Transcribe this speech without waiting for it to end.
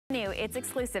new, it's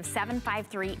exclusive,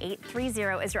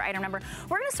 753830 is your item number.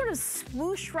 We're gonna sort of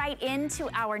swoosh right into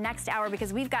our next hour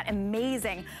because we've got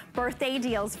amazing birthday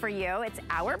deals for you. It's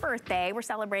our birthday. We're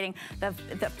celebrating the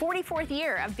 44th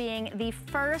year of being the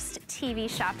first TV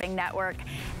shopping network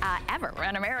ever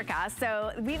in America.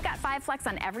 So we've got 5 flex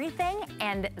on everything,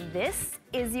 and this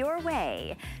is your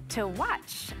way to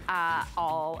watch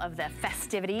all of the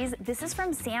festivities. This is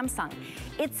from Samsung.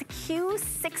 It's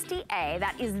Q60A.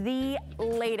 That is the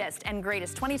latest and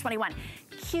greatest 2021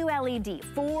 QLED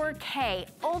 4K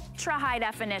ultra high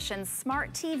definition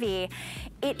smart TV.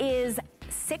 It is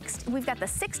we've got the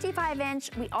 65-inch,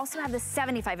 we also have the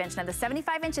 75-inch. Now the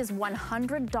 75-inch is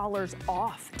 $100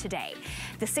 off today.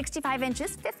 The 65-inch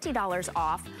is $50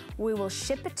 off. We will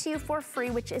ship it to you for free,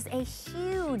 which is a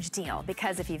huge deal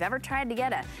because if you've ever tried to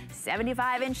get a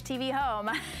 75-inch TV home,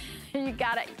 you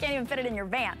can't even fit it in your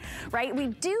van, right? We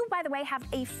do, by the way, have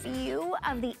a few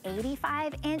of the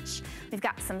 85-inch. We've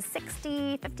got some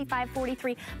 60, 55,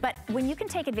 43, but when you can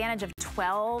take advantage of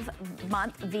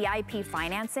 12-month VIP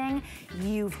financing,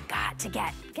 you've got to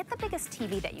get the biggest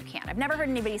TV that you can. I've never heard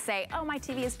anybody say, oh, my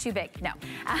TV is too big. No,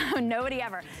 nobody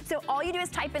ever. So all you do is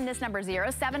type in this number,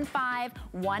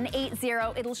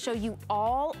 075180. It'll show you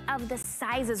all of the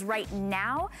sizes right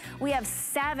now. We have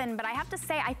 7, but I have to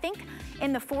say, I think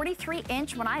in the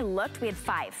 43-inch, when I looked, we had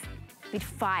 5. We had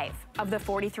 5 of the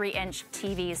 43-inch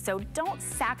TVs, so don't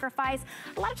sacrifice.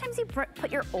 A lot of times you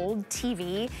put your old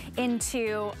TV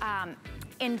into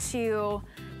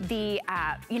the,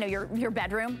 your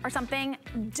bedroom or something.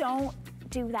 Don't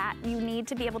do that. You need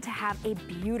to be able to have a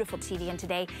beautiful TV, and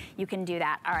today you can do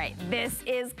that. All right, this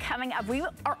is coming up. We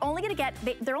are only gonna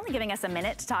they're only giving us a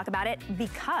minute to talk about it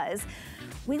because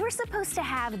we were supposed to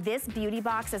have this beauty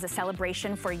box as a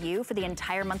celebration for you for the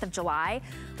entire month of July.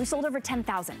 We sold over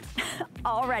 10,000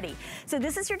 already. So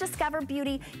this is your Discover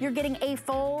Beauty. You're getting a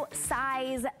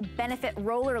full-size Benefit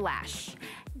Roller Lash.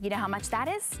 You know how much that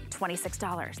is?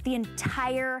 $26. The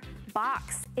entire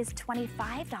box is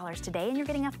 $25 today, and you're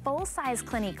getting a full-size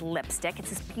Clinique lipstick. It's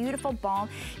this beautiful balm,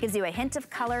 gives you a hint of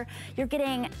color. You're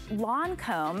getting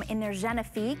Lancome in their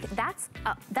Genifique. That's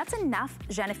enough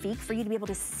Genifique for you to be able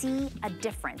to see a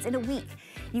difference. In a week,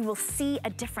 you will see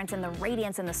a difference in the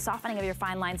radiance and the softening of your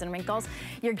fine lines and wrinkles.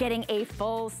 You're getting a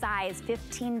full-size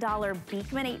 $15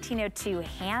 Beekman 1802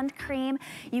 hand cream.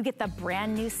 You get the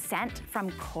brand new scent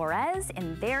from Korres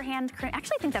in their hand cream.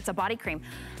 Actually, I think that's a body cream.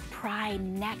 Pride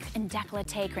Neck and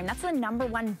Décolleté Cream. That's the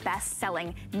 #1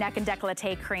 best-selling neck and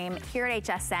décolleté cream here at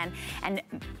HSN, and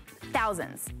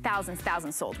thousands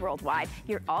sold worldwide.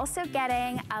 You're also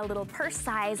getting a little purse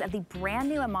size of the brand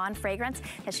new Amon fragrance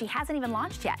that she hasn't even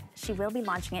launched yet. She will be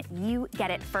launching it. You get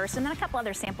it first, and then a couple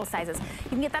other sample sizes. You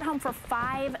can get that home for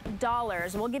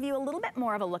 $5. We'll give you a little bit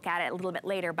more of a look at it a little bit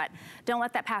later, but don't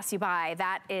let that pass you by.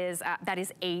 That is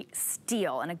a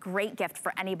steal and a great gift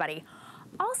for anybody.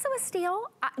 Also a steal,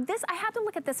 I had to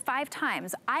look at this 5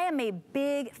 times. I am a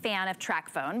big fan of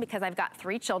TracFone because I've got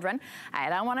 3 children. I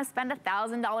don't want to spend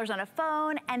 $1,000 on a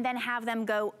phone and then have them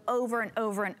go over and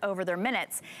over and over their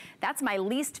minutes. That's my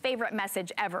least favorite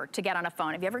message ever to get on a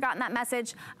phone. Have you ever gotten that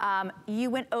message? You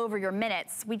went over your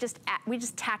minutes. We just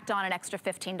tacked on an extra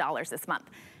 $15 this month.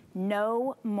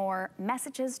 No more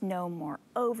messages, no more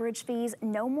overage fees,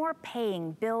 no more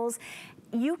paying bills.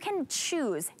 You can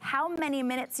choose how many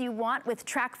minutes you want with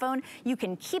TracFone. You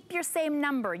can keep your same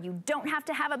number. You don't have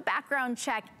to have a background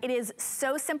check. It is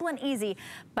so simple and easy.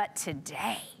 But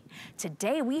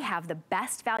today we have the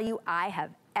best value I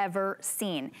have ever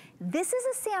seen. This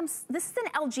is an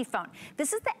LG phone.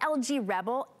 This is the LG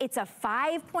Rebel. It's a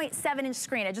 5.7-inch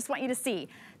screen. I just want you to see.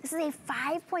 This is a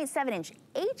 5.7-inch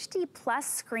HD plus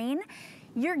screen.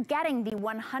 You're getting the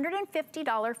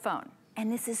 $150 phone. And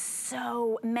this is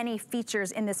so many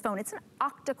features in this phone. It's an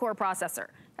octa-core processor.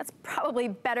 That's probably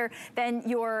better than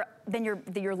your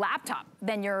laptop,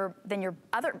 than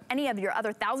any of your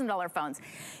other $1,000 phones.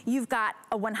 You've got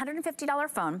a $150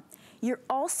 phone. You're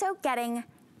also getting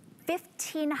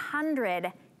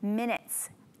 1,500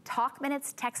 minutes, talk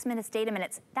minutes, text minutes, data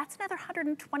minutes. That's another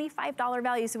 $125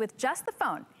 value. So with just the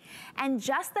phone and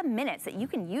just the minutes that you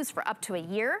can use for up to a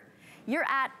year, you're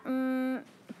at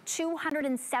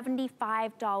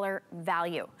 $275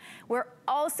 value. We're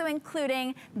also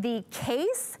including the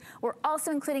case. We're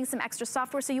also including some extra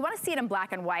software. So you want to see it in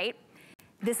black and white.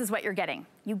 this is what you're getting.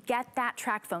 You get that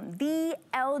track phone, the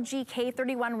LG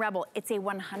K31 Rebel. It's a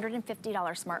 $150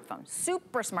 smartphone,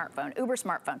 super smartphone, uber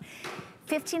smartphone.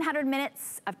 1,500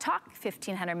 minutes of talk,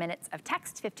 1,500 minutes of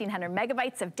text, 1,500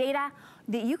 megabytes of data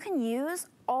that you can use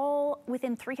all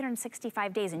within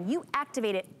 365 days, and you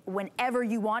activate it whenever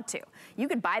you want to. You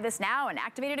could buy this now and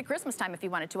activate it at Christmas time if you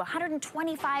wanted to,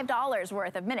 $125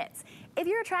 worth of minutes. If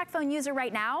you're a track phone user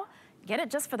right now, get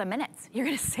it just for the minutes. You're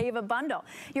gonna save a bundle.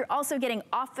 You're also getting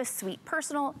Office Suite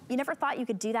Personal. You never thought you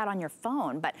could do that on your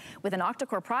phone, but with an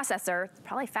octa-core processor, it's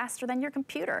probably faster than your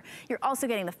computer. You're also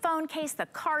getting the phone case, the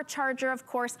car charger, of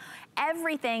course,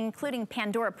 everything, including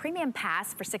Pandora Premium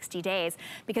Pass for 60 days,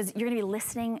 because you're gonna be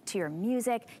listening to your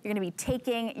music, you're gonna be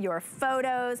taking your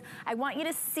photos. I want you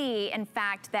to see, in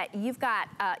fact, that you've got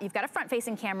a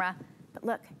front-facing camera, but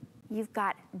look, you've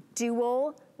got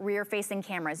dual rear-facing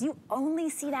cameras. You only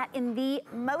see that in the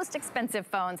most expensive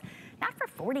phones, not for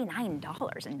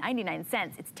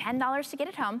 $49.99. It's $10 to get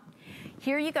it home.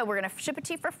 Here you go, we're gonna ship it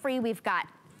to you for free. We've got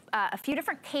a few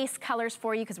different case colors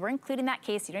for you because we're including that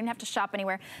case. You don't even have to shop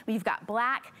anywhere. We've got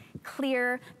black,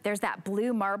 clear, there's that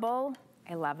blue marble.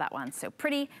 I love that one, so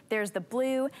pretty. There's the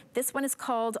blue. This one is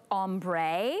called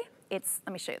Ombre. Let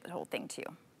me show you the whole thing too.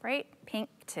 Right? Pink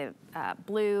to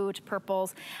blue to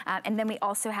purples. And then we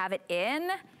also have it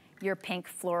in your pink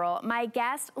floral. My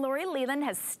guest, Lori Leland,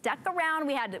 has stuck around.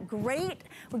 We had great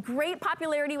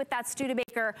popularity with that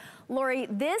Studebaker. Lori,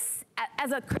 this,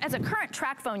 as a current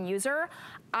track phone user,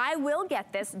 I will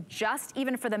get this just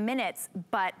even for the minutes,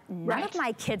 but none of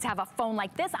my kids have a phone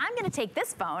like this. I'm gonna take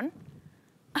this phone.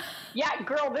 Yeah,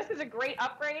 girl, this is a great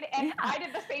upgrade. And I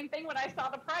did the same thing when I saw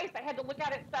the price. I had to look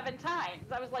at it 7 times.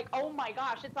 I was like, oh my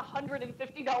gosh, it's a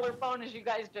 $150 phone, as you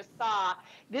guys just saw.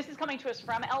 This is coming to us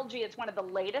from LG. It's one of the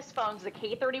latest phones, the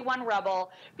K31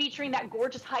 Rebel, featuring that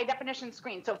gorgeous high definition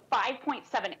screen. So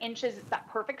 5.7 inches, it's that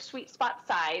perfect sweet spot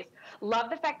size. Love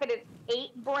the fact that it's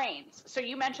 8 brains. So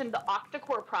you mentioned the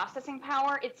octa-core processing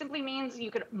power. It simply means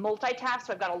you could multitask.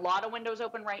 So I've got a lot of windows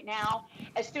open right now.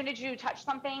 As soon as you touch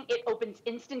something, it opens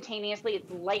instantaneously. It's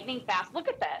lightning fast. Look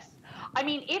at this. I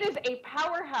mean, it is a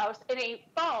powerhouse in a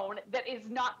phone that is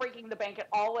not breaking the bank at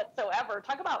all whatsoever.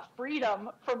 Talk about freedom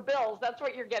from bills. That's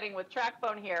what you're getting with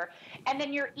TrackPhone here. And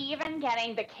then you're even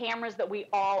getting the cameras that we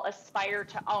all aspire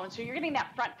to own. So you're getting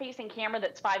that front-facing camera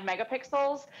that's 5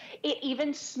 megapixels. It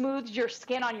even smooths your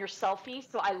skin on your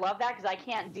selfie. So I love that because I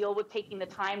can't deal with taking the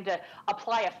time to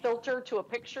apply a filter to a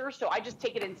picture. So I just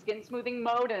take it in skin smoothing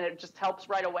mode and it just helps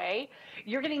right away.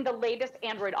 You're getting the latest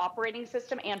Android operating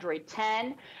system, Android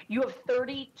 10. You have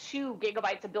 32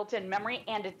 gigabytes of built-in memory,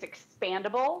 and it's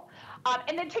expandable.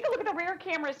 And then take a look at the rear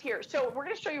cameras here. So we're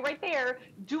going to show you right there,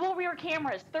 dual rear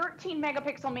cameras, 13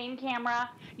 megapixel main camera.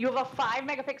 You have a 5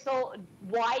 megapixel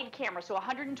wide camera, so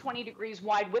 120 degrees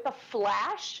wide with a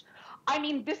flash. I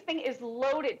mean, this thing is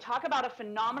loaded. Talk about a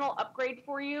phenomenal upgrade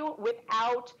for you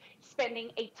without spending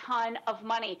a ton of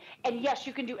money. And yes,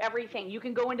 you can do everything. You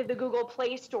can go into the Google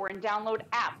Play Store and download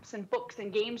apps and books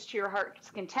and games to your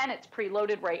heart's content. It's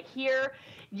preloaded right here.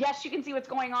 Yes, you can see what's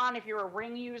going on. If you're a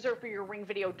Ring user for your Ring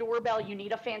video doorbell, you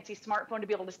need a fancy smartphone to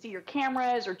be able to see your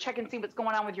cameras or check and see what's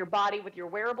going on with your body with your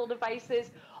wearable devices.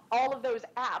 All of those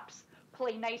apps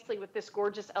play nicely with this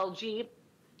gorgeous LG.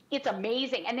 It's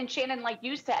amazing. And then Shannon, like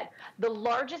you said, the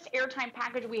largest airtime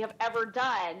package we have ever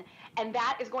done, and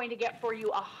that is going to get for you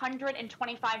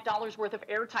 $125 worth of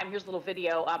airtime. Here's a little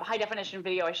video, high definition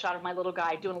video I shot of my little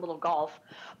guy doing a little golf.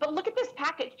 But look at this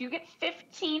package. You get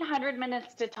 1,500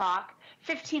 minutes to talk,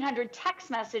 1,500 text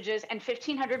messages, and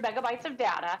 1,500 megabytes of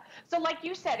data. So like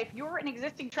you said, if you're an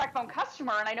existing TrackPhone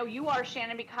customer, and I know you are,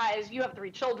 Shannon, because you have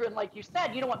 3 children, like you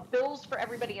said, you don't want bills for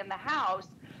everybody in the house.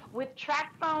 With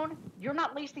TrackPhone, you're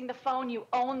not leasing the phone. You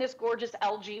own this gorgeous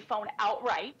LG phone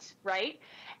outright, right?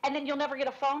 And then you'll never get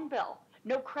a phone bill.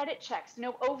 No credit checks,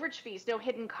 no overage fees, no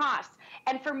hidden costs.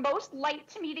 And for most light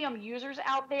to medium users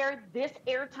out there, this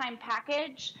airtime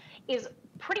package is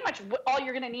pretty much all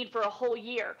you're going to need for a whole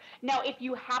year. Now, if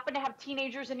you happen to have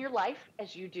teenagers in your life,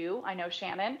 as you do, I know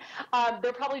Shannon,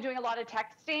 they're probably doing a lot of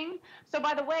texting. So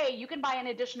by the way, you can buy an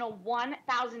additional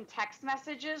 1,000 text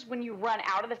messages when you run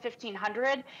out of the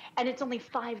 1,500, and it's only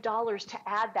 $5 to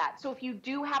add that. So if you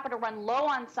do happen to run low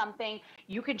on something,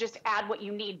 you can just add what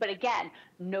you need. But again,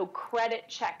 no credit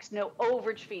checks, no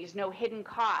overage fees, no hidden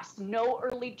costs, no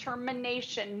early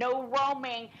termination, no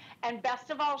roaming, and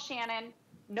best of all, Shannon,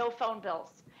 no phone bills.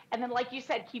 And then, like you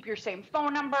said, keep your same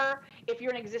phone number. If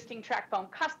you're an existing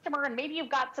TrackPhone customer and maybe you've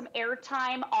got some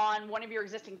airtime on one of your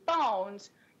existing phones,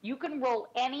 you can roll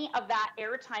any of that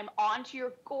airtime onto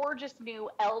your gorgeous new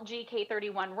LG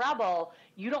K31 Rebel.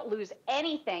 You don't lose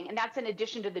anything, and that's in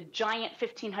addition to the giant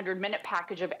 1,500-minute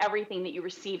package of everything that you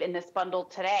receive in this bundle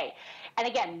today. And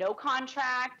again, no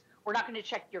contract. We're not going to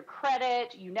check your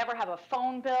credit. You never have a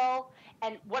phone bill.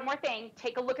 And one more thing,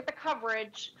 take a look at the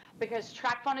coverage, because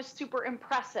TracFone is super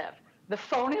impressive. The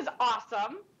phone is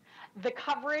awesome. The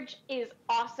coverage is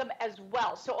awesome as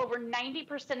well. So over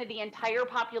 90% of the entire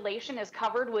population is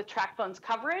covered with TracFone's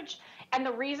coverage. And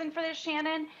the reason for this,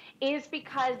 Shannon, is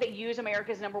because they use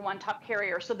America's #1 top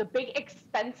carrier. So the big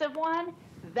expensive one,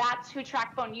 that's who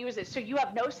TracFone uses. So you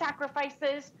have no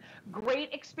sacrifices,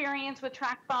 great experience with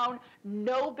TracFone,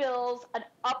 no bills, an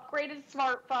upgraded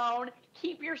smartphone,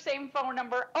 keep your same phone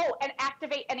number, oh, and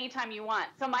activate anytime you want.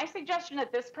 So my suggestion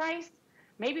at this price,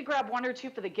 maybe grab 1 or 2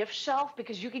 for the gift shelf,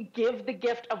 because you could give the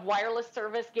gift of wireless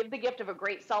service, give the gift of a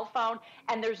great cell phone,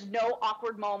 and there's no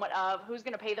awkward moment of who's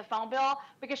going to pay the phone bill,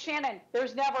 because Shannon,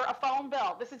 there's never a phone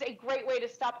bill. This is a great way to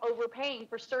stop overpaying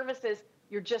for services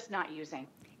you're just not using.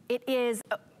 It is,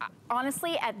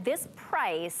 honestly, at this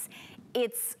price,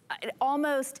 it's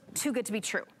almost too good to be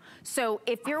true. So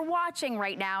if you're watching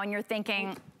right now and you're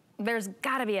thinking, there's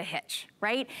gotta be a hitch,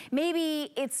 right?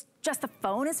 Maybe it's just the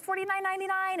phone is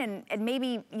 $49.99 and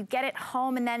maybe you get it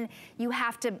home and then you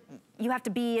have to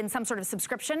be in some sort of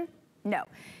subscription. No,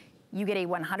 you get a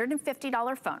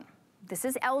 $150 phone. This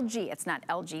is LG, it's not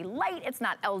LG Light, it's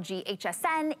not LG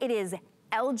HSN, it is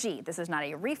LG. This is not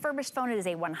a refurbished phone, it is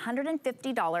a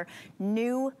 $150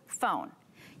 new phone.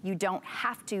 You don't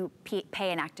have to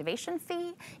pay an activation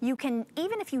fee. You can,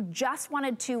 even if you just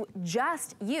wanted to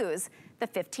just use the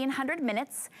 1,500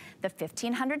 minutes, the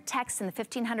 1,500 texts, and the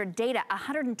 1,500 data,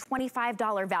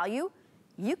 $125 value,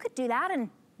 you could do that and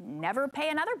never pay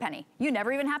another penny. You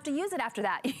never even have to use it after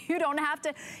that. You don't have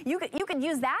to, you could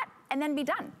use that and then be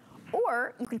done.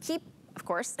 Or you could keep, of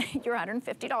course, your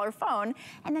 $150 phone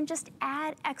and then just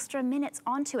add extra minutes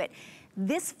onto it.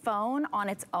 This phone on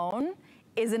its own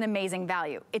is an amazing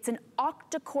value. It's an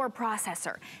octa-core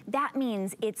processor. That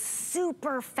means it's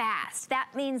super fast. That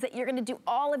means that you're gonna do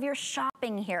all of your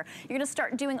shopping here. You're gonna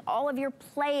start doing all of your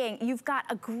playing. You've got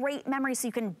a great memory so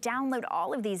you can download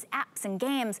all of these apps and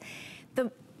games. The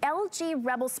LG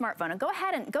Rebel smartphone, and go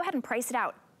ahead and price it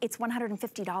out. It's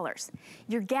 $150.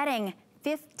 You're getting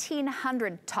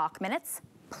 1,500 talk minutes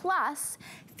plus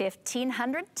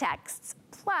 1,500 texts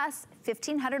plus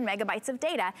 1,500 megabytes of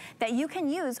data that you can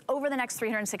use over the next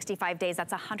 365 days.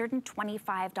 That's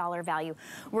 $125 value.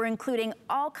 We're including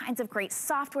all kinds of great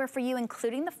software for you,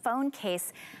 including the phone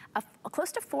case, a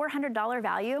close to $400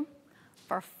 value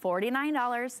for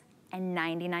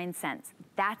 $49.99.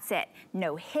 That's it.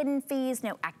 No hidden fees,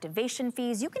 no activation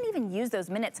fees. You can even use those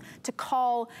minutes to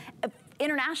call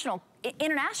internationally.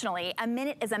 A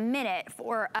minute is a minute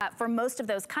for most of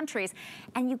those countries,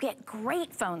 and you get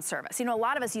great phone service. You know, a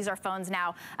lot of us use our phones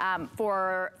now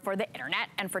for the internet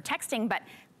and for texting, but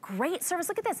great service.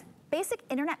 Look at this. Basic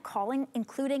internet calling,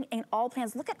 including in all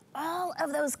plans. Look at all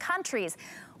of those countries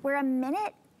where a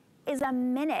minute is a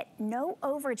minute, no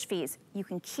overage fees. You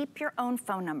can keep your own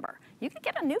phone number. You can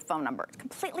get a new phone number. It's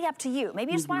completely up to you.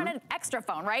 Maybe you just want an extra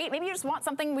phone, right? Maybe you just want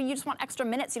something where you just want extra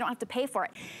minutes. You don't have to pay for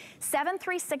it.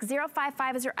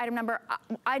 736055 is your item number.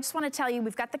 I just want to tell you,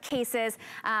 we've got the cases,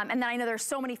 and then I know there's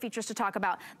so many features to talk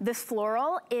about. The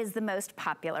floral is the most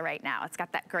popular right now. It's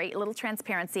got that great little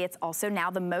transparency. It's also now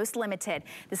the most limited.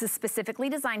 This is specifically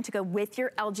designed to go with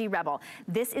your LG Rebel.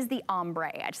 This is the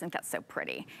ombre. I just think that's so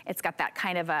pretty. It's got that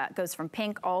kind of goes from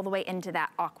pink all the way into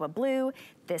that aqua blue.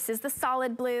 This is the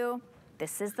solid blue.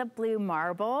 This is the blue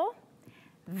marble.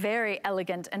 Very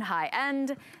elegant and high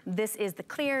end. This is the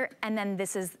clear, and then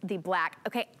this is the black.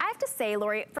 Okay, I have to say,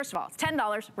 Lori, first of all, it's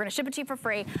 $10. We're gonna ship it to you for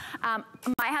free. My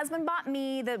husband bought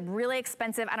me the really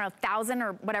expensive, I don't know, 1,000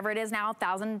 or whatever it is now,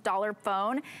 $1,000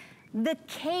 phone. The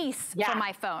case for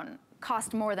my phone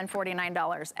cost more than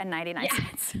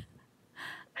 $49.99.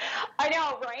 I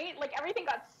know, right? Like everything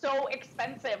got so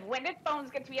expensive. When did phones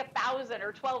get to be $1,000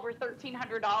 or $1,200 or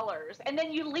 $1,300? And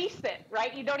then you lease it,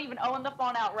 right? You don't even own the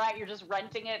phone outright. You're just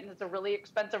renting it, and it's a really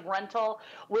expensive rental.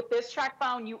 With this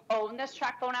TracFone, you own this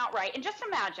TracFone outright. And just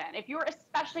imagine, if you're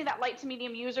especially that light to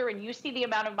medium user and you see the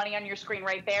amount of money on your screen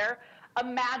right there,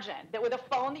 imagine that with a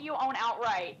phone that you own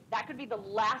outright, that could be the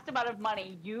last amount of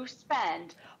money you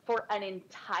spend for an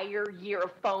entire year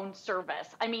of phone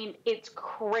service. I mean, it's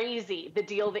crazy the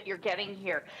deal that you're getting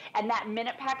here. And that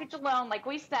minute package alone, like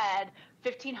we said,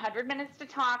 1,500 minutes to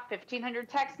talk, 1,500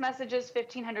 text messages,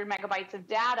 1,500 megabytes of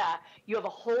data. You have a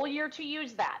whole year to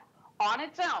use that. on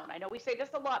its own, I know we say this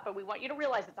a lot, but we want you to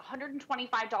realize it's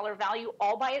 $125 value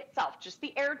all by itself, just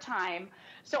the airtime.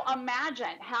 So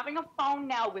imagine having a phone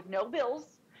now with no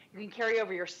bills. You can carry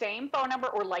over your same phone number,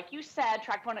 or like you said,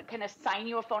 TracFone can assign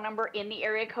you a phone number in the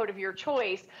area code of your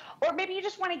choice. Or maybe you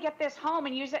just want to get this home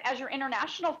and use it as your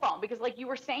international phone, because like you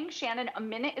were saying, Shannon, a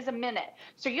minute is a minute.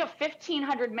 So you have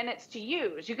 1,500 minutes to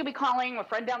use. You could be calling a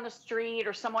friend down the street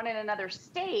or someone in another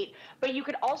state, but you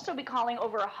could also be calling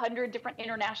over 100 different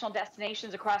international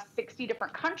destinations across 60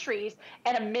 different countries,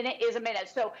 and a minute is a minute.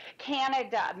 So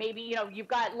Canada, maybe, you know, you've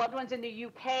got loved ones in the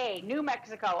UK, New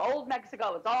Mexico, Old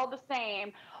Mexico, it's all the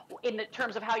same in the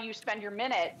terms of how you spend your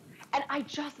minutes. And I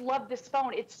just love this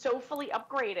phone. It's so fully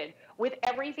upgraded with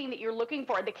everything that you're looking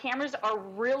for. The cameras are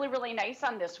really, really nice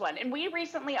on this one. And we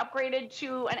recently upgraded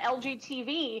to an LG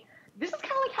TV. This is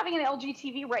kind of like having an LG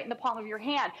TV right in the palm of your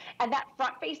hand. And that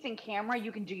front-facing camera,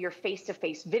 you can do your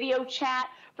face-to-face video chat.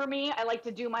 For me, I like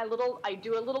to do I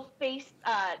do a little face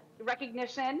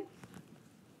recognition.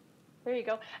 There you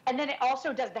go. And then it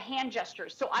also does the hand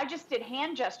gestures. So I just did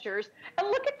hand gestures, and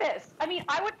look at this. I mean,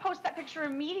 I would post that picture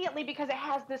immediately because it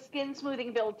has the skin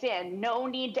smoothing built in. No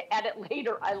need to edit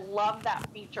later. I love that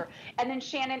feature. And then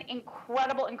Shannon,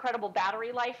 incredible, incredible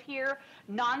battery life here.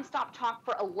 Nonstop talk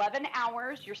for 11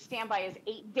 hours. Your standby is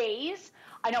 8 days.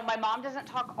 I know my mom doesn't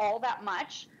talk all that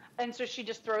much, and so she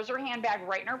just throws her handbag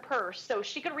right in her purse. So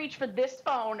she could reach for this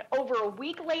phone over a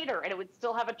week later and it would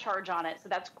still have a charge on it. So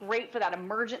that's great for that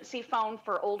emergency phone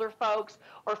for older folks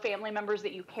or family members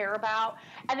that you care about.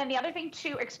 And then the other thing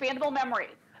too, expandable memory.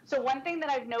 So one thing that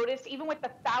I've noticed, even with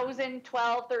the $1,000,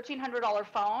 $1,200, $1,300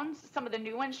 phones, some of the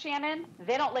new ones, Shannon,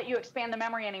 they don't let you expand the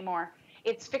memory anymore.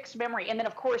 It's fixed memory. And then,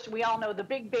 of course, we all know the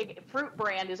big Fruit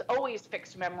brand is always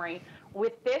fixed memory.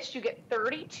 With this, you get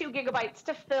 32 gigabytes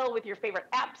to fill with your favorite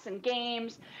apps and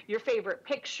games, your favorite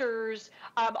pictures,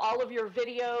 all of your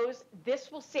videos.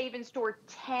 This will save and store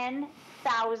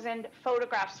 10,000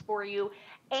 photographs for you.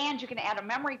 And you can add a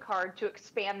memory card to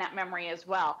expand that memory as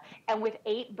well. And with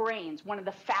 8 brains, one of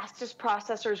the fastest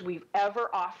processors we've ever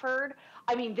offered.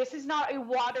 I mean, this is not a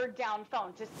watered down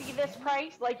phone. To see this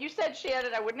price, like you said,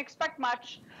 Shannon, I wouldn't expect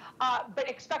much, but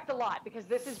expect a lot, because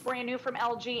this is brand new from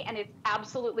LG and it's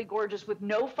absolutely gorgeous with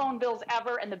no phone bills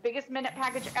ever and the biggest minute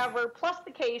package ever, plus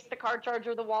the case, the car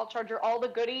charger, the wall charger, all the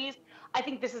goodies. I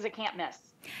think this is a can't miss.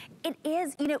 It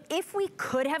is, you know, if we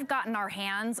could have gotten our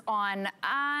hands on,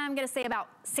 I'm gonna say about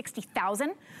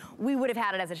 60,000, we would have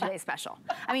had it as a Today's Special.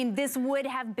 I mean, this would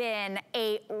have been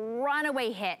a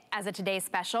runaway hit as a Today's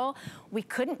Special. We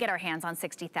couldn't get our hands on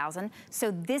 60,000, so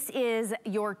this is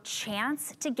your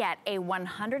chance to get a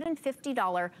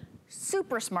 $150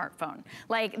 super smartphone.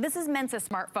 Like, this is Mensa's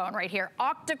smartphone right here.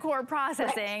 Octa-core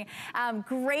processing,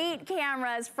 great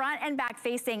cameras, front and back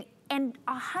facing, and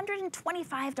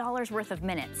 $125 worth of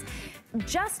minutes.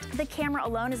 Just the camera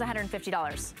alone is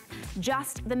 $150.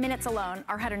 Just the minutes alone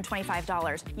are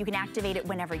 $125. You can activate it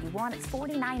whenever you want. It's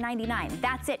 $49.99.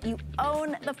 That's it. You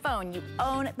own the phone. You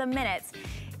own the minutes.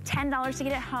 $10 to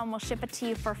get it home. We'll ship it to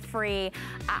you for free.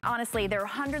 Honestly, there are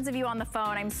hundreds of you on the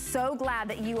phone. I'm so glad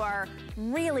that you are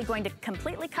really going to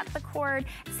completely cut the cord,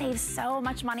 save so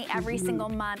much money every single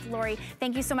month. Lori,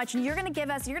 thank you so much. And you're going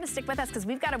to stick with us because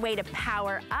we've got a way to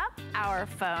power up our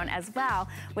phone as well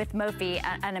with Mophie,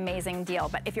 an amazing deal.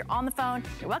 But if you're on the phone,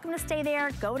 you're welcome to stay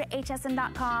there. Go to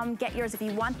hsn.com, get yours. If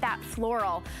you want that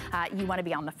floral, you want to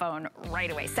be on the phone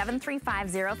right away.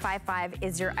 735-055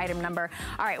 is your item number.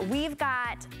 All right, we've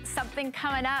got something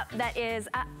coming up that is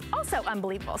also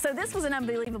unbelievable. So this was an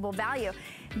unbelievable value.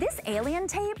 This alien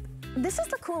tape, this is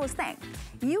the coolest thing.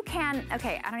 You can,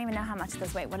 okay, I don't even know how much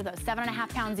this weighs. What are those? 7.5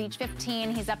 pounds each,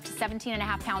 15. He's up to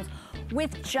 17.5 pounds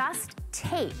with just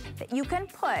tape that you can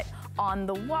put on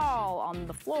the wall, on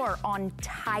the floor, on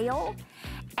tile,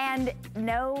 and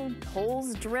no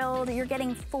holes drilled. You're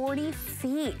getting 40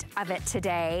 feet of it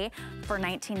today for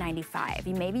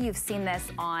 $19.95. Maybe you've seen this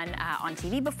on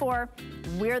TV before.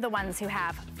 We're the ones who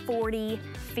have 40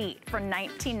 feet for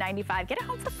 $19.95. Get it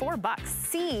home for $4.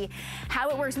 See how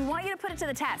it works. We want you to put it to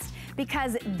the test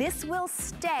because this will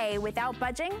stay without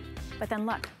budging, but then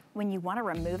look, when you want to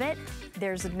remove it,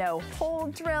 there's no hole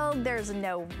drilled, there's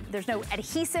no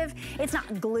adhesive, it's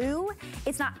not glue,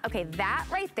 it's not, okay, that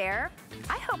right there,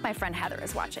 I hope my friend Heather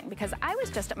is watching because I was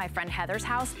just at my friend Heather's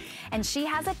house and she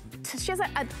has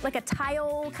like a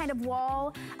tile kind of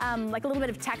wall, like a little bit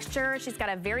of texture. She's got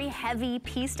a very heavy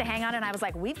piece to hang on and I was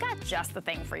like, we've got just the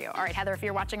thing for you. All right, Heather, if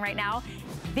you're watching right now,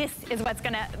 this is what's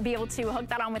gonna be able to hook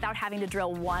that on without having to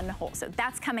drill one hole. So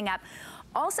that's coming up.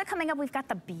 Also coming up, we've got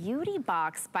the beauty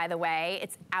box, by the way.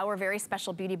 It's our very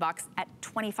special beauty box at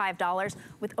 $25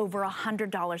 with over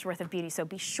 $100 worth of beauty, so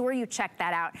be sure you check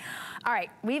that out. All right,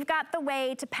 we've got the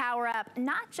way to power up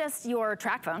not just your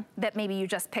track phone that maybe you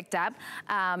just picked up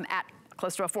at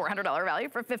close to a $400 value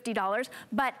for $50,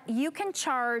 but you can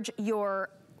charge your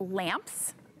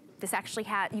lamps. This actually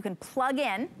you can plug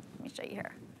in, let me show you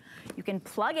here. You can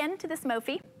plug into this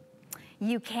Mophie.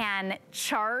 You can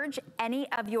charge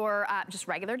any of your just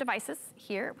regular devices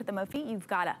here with the Mophie. You've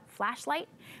got a flashlight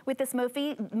with this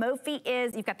Mophie.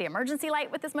 You've got the emergency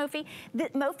light with this Mophie. The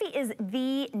Mophie is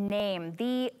the name,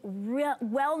 the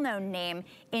well-known name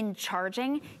in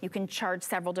charging. You can charge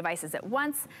several devices at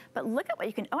once, but look at what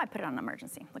you can, oh, I put it on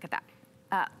emergency, look at that.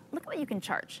 Look at what you can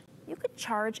charge. You could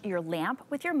charge your lamp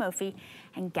with your Mophie,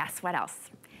 and guess what else?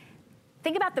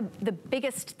 Think about the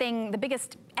biggest thing, the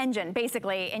biggest engine,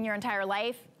 basically, in your entire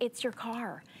life. It's your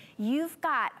car. You've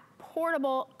got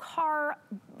portable car,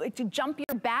 to jump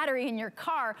your battery in your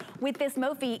car with this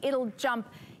Mophie. It'll jump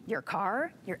your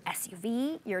car, your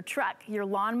SUV, your truck, your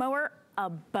lawnmower, a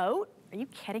boat. Are you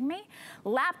kidding me?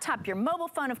 Laptop, your mobile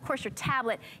phone, of course, your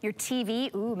tablet, your TV.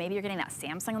 Ooh, maybe you're getting that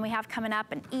Samsung that we have coming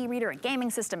up, an e-reader, a gaming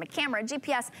system, a camera, a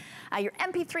GPS, your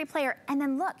MP3 player. And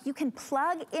then look, you can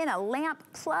plug in a lamp,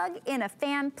 plug in a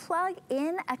fan, plug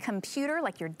in a computer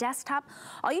like your desktop.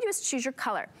 All you do is choose your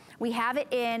color. We have it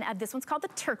in, this one's called the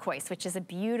turquoise, which is a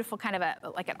beautiful kind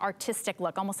of like an artistic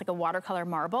look, almost like a watercolor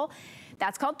marble.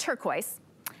 That's called turquoise.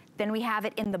 Then we have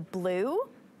it in the blue,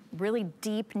 really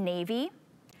deep navy.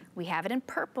 We have it in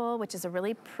purple, which is a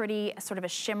really pretty, sort of a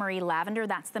shimmery lavender.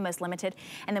 That's the most limited.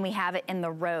 And then we have it in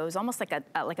the rose, almost like a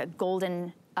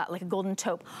golden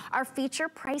taupe. Our feature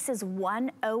price is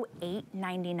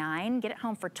 $108.99. Get it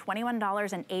home for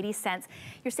 $21.80.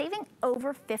 You're saving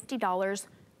over $50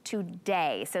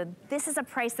 today. So this is a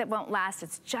price that won't last.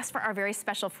 It's just for our very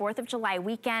special 4th of July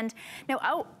weekend. Now,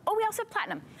 oh, we also have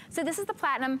platinum. So this is the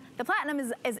platinum. The platinum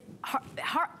is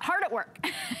hard at work.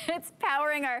 It's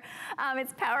powering up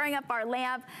our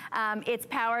lamp. It's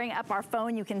powering up our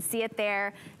phone. You can see it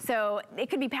there. So it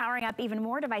could be powering up even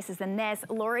more devices than this.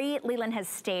 Lori Leland has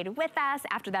stayed with us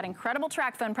after that incredible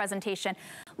track phone presentation.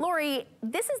 Lori,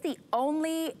 this is the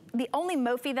only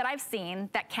Mophie that I've seen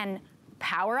that can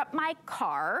power up my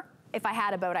car. If I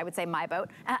had a boat, I would say my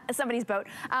boat, somebody's boat.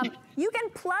 You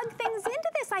can plug things into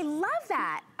this. I love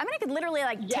that. I mean, I could literally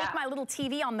take my little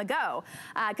TV on the go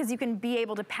because you can be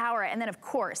able to power it. And then of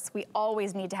course, we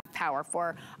always need to have power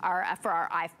for our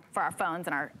phones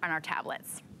and our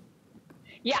tablets.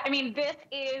 Yeah, I mean, this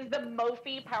is the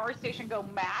Mophie Power Station Go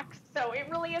Max. So it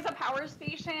really is a power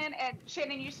station. And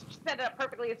Shannon, you set it up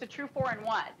perfectly. It's a true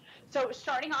 4-in-1. So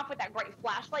starting off with that great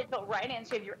flashlight built right in.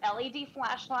 So you have your LED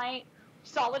flashlight,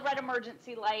 solid red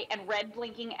emergency light, and red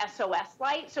blinking SOS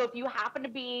light. So if you happen to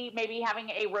be maybe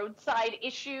having a roadside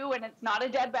issue and it's not a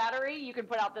dead battery, you can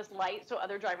put out this light so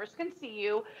other drivers can see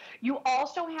you. You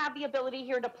also have the ability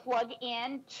here to plug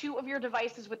in 2 of your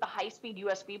devices with the high-speed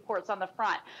USB ports on the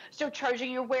front. So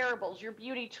charging your wearables, your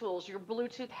beauty tools, your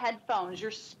Bluetooth headphones, your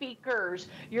speakers,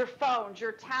 your phones,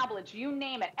 your tablets, you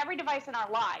name it. Every device in our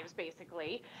lives,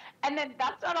 basically. And then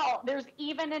that's not all. There's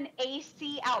even an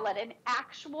AC outlet, an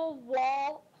actual wall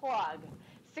plug,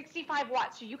 65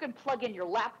 watts. So you can plug in your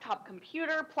laptop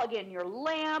computer, plug in your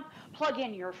lamp, plug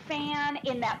in your fan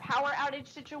in that power outage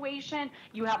situation.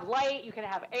 You have light, you can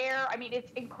have air. I mean,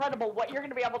 it's incredible what you're going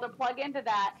to be able to plug into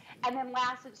that. And then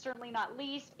last and certainly not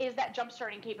least is that jump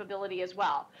starting capability as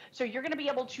well. So you're going to be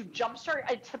able to jump start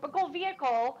a typical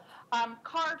vehicle,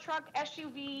 car, truck,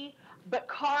 SUV, but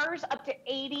cars up to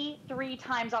 83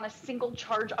 times on a single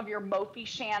charge of your Mophie,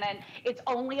 Shannon. It's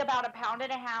only about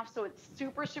 1.5 pounds, so it's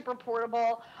super, super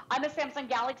portable. I'm a Samsung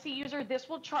Galaxy user. This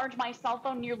will charge my cell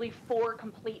phone nearly 4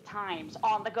 complete times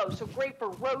on the go. So great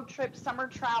for road trips, summer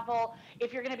travel,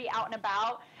 if you're gonna be out and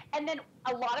about. And then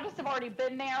a lot of us have already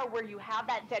been there where you have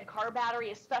that dead car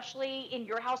battery, especially in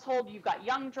your household. You've got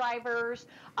young drivers,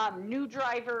 new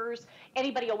drivers,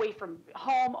 anybody away from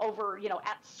home, over,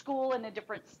 at school in a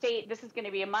different state. This is going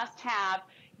to be a must-have.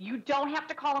 You don't have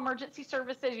to call emergency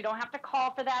services. You don't have to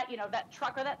call for that, that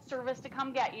truck or that service to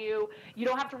come get you. You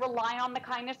don't have to rely on the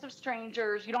kindness of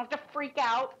strangers. You don't have to freak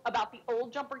out about the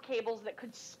old jumper cables that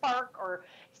could spark or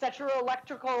set your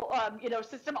electrical,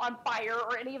 system on fire,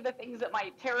 or any of the things that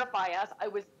might terrify us. I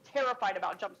was terrified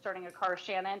about jump starting a car,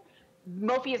 Shannon.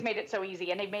 Mophie has made it so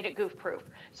easy, and they've made it goof-proof.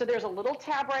 So there's a little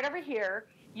tab right over here.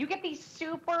 You get these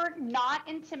super not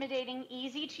intimidating,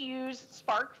 easy to use,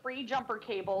 spark-free jumper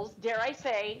cables. Dare I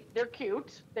say, they're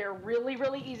cute. They're really,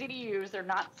 really easy to use. They're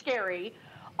not scary.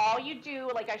 All you do,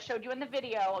 like I showed you in the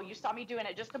video, you saw me doing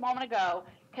it just a moment ago,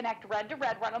 connect red to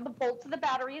red, run on the bolts of the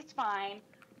battery is fine,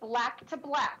 black to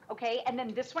black, okay? And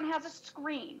then this one has a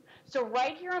screen. So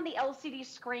right here on the LCD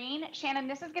screen, Shannon,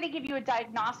 this is gonna give you a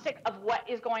diagnostic of what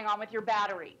is going on with your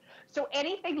battery. So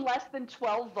anything less than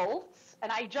 12 volts,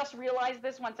 and I just realized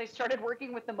this once I started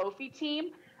working with the Mophie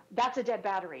team, that's a dead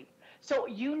battery. So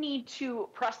you need to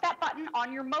press that button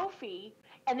on your Mophie,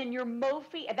 and then your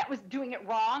Mophie, and that was doing it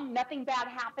wrong, nothing bad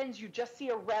happens, you just see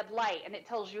a red light, and it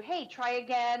tells you, hey, try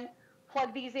again,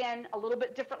 plug these in a little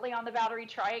bit differently on the battery,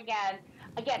 try again.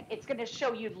 Again, it's gonna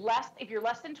show you less, if you're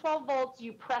less than 12 volts,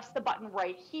 you press the button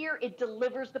right here, it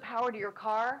delivers the power to your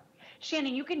car.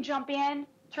 Shannon, you can jump in,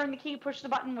 turn the key, push the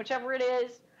button, whichever it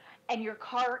is, and your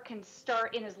car can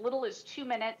start in as little as 2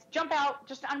 minutes. Jump out,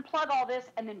 just unplug all this,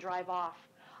 and then drive off.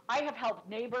 I have helped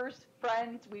neighbors,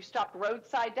 friends, we've stopped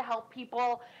roadside to help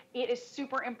people. It is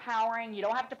super empowering. You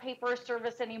don't have to pay for a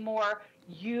service anymore.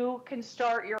 You can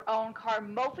start your own car.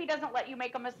 Mophie doesn't let you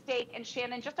make a mistake. And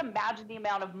Shannon, just imagine the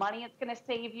amount of money it's gonna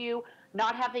save you,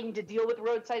 not having to deal with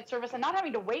roadside service and not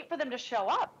having to wait for them to show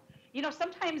up. You know,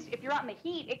 sometimes if you're out in the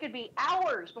heat, it could be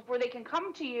hours before they can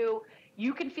come to you.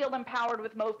 You can feel empowered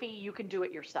with Mophie. You can do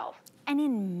it yourself. And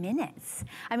in minutes.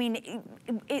 I mean,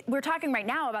 we're talking right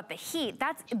now about the heat.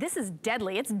 This is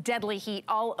deadly. It's deadly heat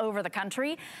all over the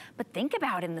country. But think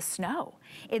about in the snow.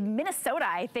 In Minnesota,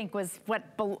 I think was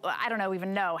I don't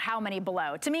even know how many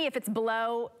below. To me, if it's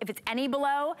any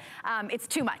below, it's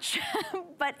too much.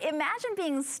 But imagine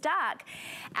being stuck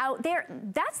out there.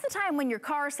 That's the time when your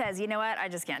car says, you know what, I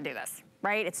just can't do this,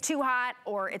 right? It's too hot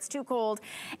or it's too cold.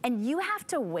 And you have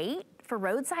to wait for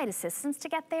roadside assistance to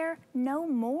get there? No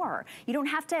more. You don't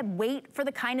have to wait for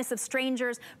the kindness of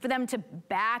strangers for them to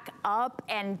back up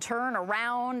and turn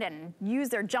around and use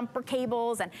their jumper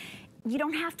cables, and you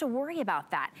don't have to worry about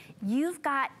that. You've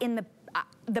got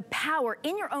the power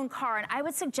in your own car, and I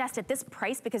would suggest at this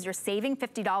price, because you're saving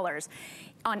 $50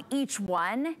 on each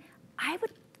one, I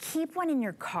would keep one in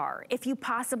your car if you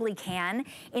possibly can.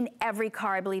 In every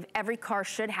car, I believe every car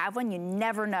should have one. You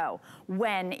never know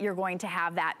when you're going to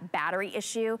have that battery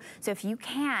issue. So if you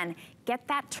can, get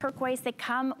that turquoise. They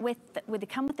come with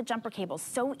the jumper cables,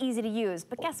 so easy to use.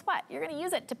 But guess what? You're gonna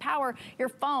use it to power your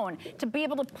phone, to be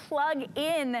able to plug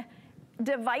in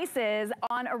devices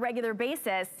on a regular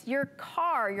basis. Your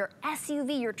car, your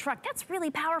SUV, your truck, that's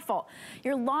really powerful.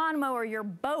 Your lawnmower, your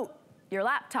boat, your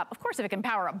laptop. Of course, if it can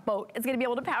power a boat, it's gonna be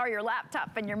able to power your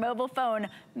laptop and your mobile phone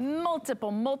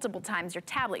multiple times, your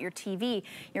tablet, your TV,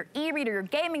 your e-reader, your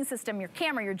gaming system, your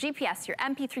camera, your GPS, your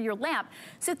MP3, your lamp.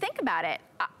 So think about it.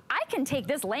 I can take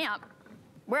this lamp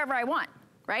wherever I want,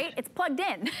 right? It's plugged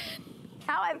in.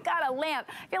 Now I've got a lamp.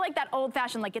 I feel like that old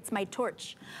fashioned, like it's my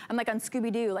torch. I'm like on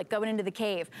Scooby-Doo, like going into the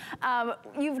cave.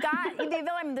 You've got,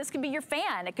 this could be your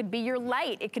fan, it could be your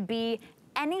light, it could be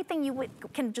anything you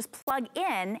can just plug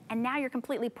in, and now you're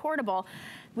completely portable.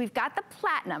 We've got the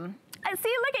platinum. See,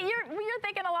 look at you're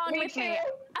thinking along with me.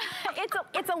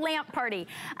 It's a lamp party.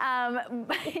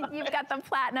 You've got the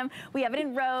platinum. We have it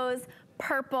in rose.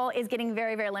 Purple is getting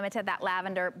very limited, that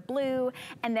lavender, blue,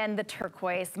 and then the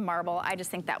turquoise marble. I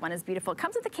just think that one is beautiful. It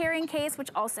comes with a carrying case,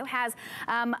 which also has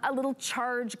a little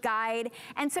charge guide.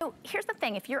 And so here's the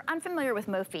thing, if you're unfamiliar with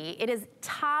Mophie, it is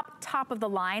top of the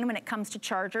line when it comes to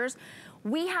chargers.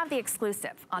 We have the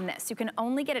exclusive on this. You can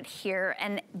only get it here,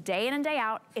 and day in and day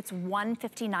out, it's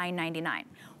 $159.99.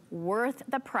 Worth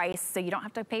the price so you don't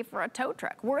have to pay for a tow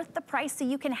truck. Worth the price so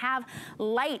you can have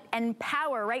light and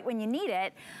power right when you need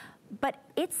it. But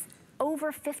it's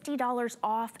over $50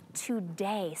 off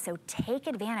today. So take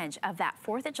advantage of that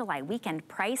 4th of July weekend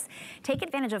price. Take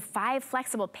advantage of 5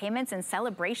 flexible payments in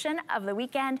celebration of the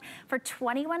weekend for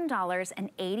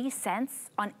 $21.80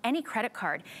 on any credit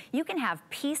card. You can have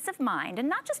peace of mind, and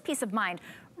not just peace of mind,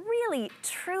 really,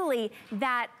 truly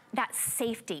that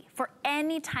safety for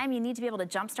any time you need to be able to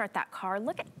jumpstart that car.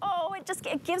 Look at,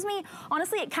 it gives me,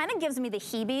 honestly, it kind of gives me the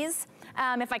heebies,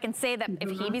 if I can say that, if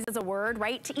heebies is a word,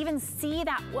 right? To even see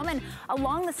that woman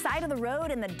along the side of the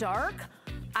road in the dark.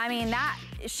 I mean,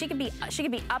 she could be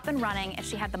up and running if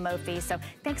she had the Mophie. So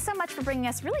thanks so much for bringing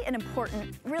us really an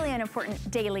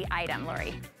important daily item,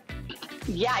 Lori.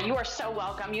 Yeah, you are so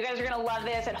welcome. You guys are going to love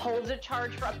this. It holds a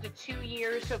charge for up to 2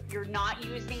 years. So if you're not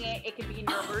using it, it can be in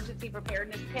your emergency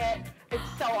preparedness kit.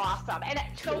 It's so awesome. And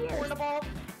it's so portable.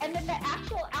 And then the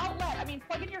actual outlet, I mean,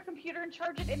 plug in your computer and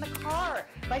charge it in the car.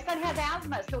 My son has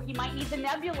asthma, so he might need the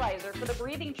nebulizer for the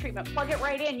breathing treatment. Plug it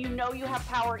right in. You know you have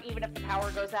power even if the power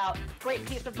goes out. Great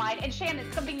peace of mind. And Shannon,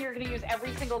 it's something you're going to use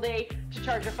every single day to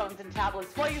charge your phones and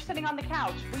tablets while you're sitting on the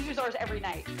couch. We use ours every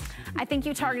night. I think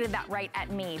you targeted that right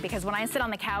at me, because when I sit on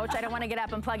the couch. I don't want to get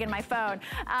up and plug in my phone.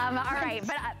 All right,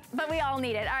 but we all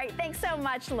need it. All right, thanks so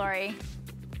much, Lori.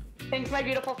 Thanks, my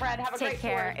beautiful friend. Have a great Take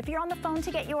care. tour. If you're on the phone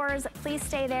to get yours, please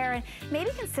stay there and maybe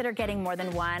consider getting more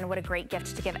than one. What a great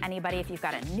gift to give anybody if you've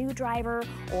got a new driver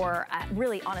or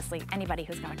really, honestly, anybody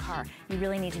who's got a car. You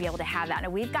really need to be able to have that. Now,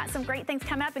 we've got some great things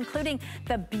coming up, including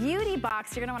the beauty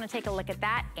box. You're going to want to take a look at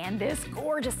that and this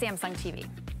gorgeous Samsung TV.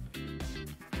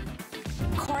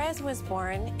 Korres was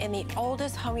born in the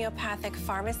oldest homeopathic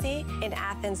pharmacy in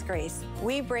Athens, Greece.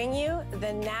 We bring you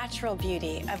the natural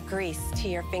beauty of Greece to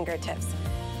your fingertips,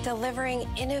 delivering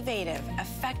innovative,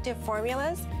 effective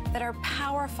formulas that are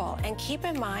powerful and keep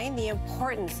in mind the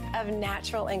importance of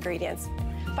natural ingredients.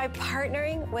 By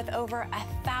partnering with over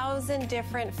 1,000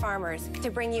 different farmers to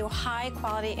bring you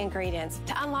high-quality ingredients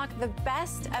to unlock the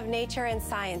best of nature and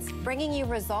science, bringing you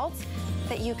results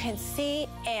that you can see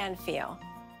and feel.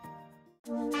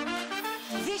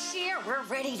 This year, we're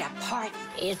ready to party.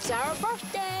 It's our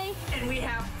birthday. And we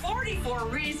have 44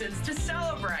 reasons to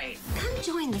celebrate. Come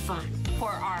join the fun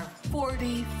For our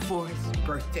 44th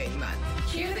birthday month.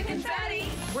 Cue the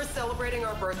confetti. We're celebrating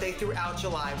our birthday throughout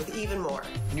July with even more.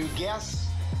 New guests.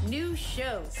 New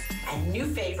shows. And new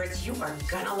favorites you are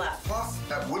gonna love. Plus,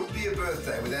 that wouldn't be a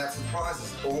birthday without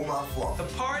surprises all month long. The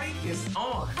party is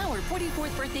on. Our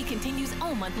 44th birthday continues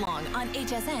all month long on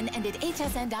HSN and at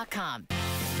hsn.com.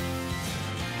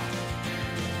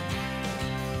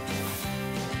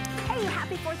 Hey,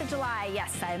 happy 4th of July.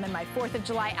 Yes, I am in my 4th of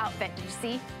July outfit. Did you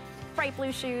see? Bright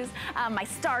blue shoes, my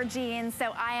star jeans.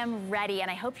 So I am ready, and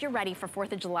I hope you're ready for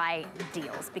 4th of July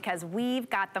deals because we've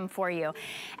got them for you.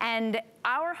 And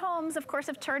our homes, of course,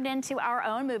 have turned into our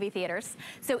own movie theaters.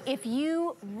 So if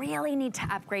you really need to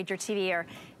upgrade your TV, or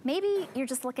maybe you're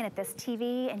just looking at this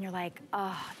TV and you're like,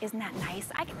 oh, isn't that nice?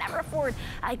 I can never afford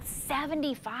a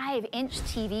 75-inch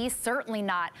TV, certainly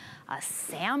not a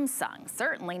Samsung,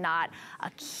 certainly not a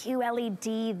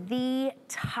QLED, the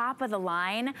top of the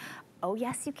line. Oh,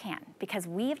 yes, you can, because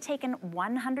we have taken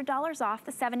 $100 off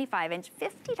the 75-inch,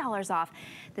 $50 off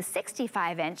the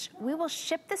 65-inch. We will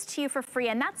ship this to you for free,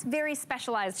 and that's very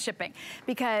specialized shipping,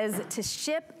 because to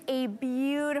ship a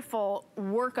beautiful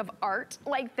work of art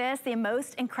like this, the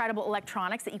most incredible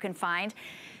electronics that you can find,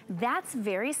 that's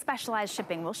very specialized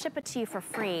shipping. We'll ship it to you for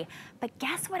free, but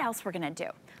guess what else we're gonna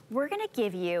do? We're gonna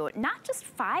give you not just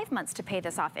 5 months to pay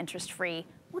this off interest-free,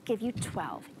 we'll give you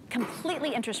 12,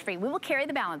 completely interest-free. We will carry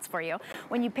the balance for you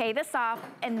when you pay this off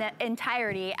in the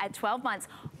entirety at 12 months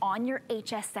on your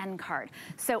HSN card.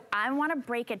 So I wanna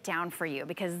break it down for you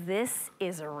because this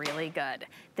is really good.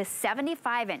 The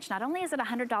 75-inch, not only is it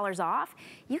 $100 off,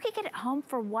 you can get it home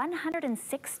for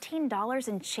 $116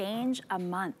 and change a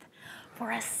month.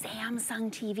 For a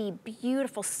Samsung TV,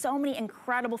 beautiful, so many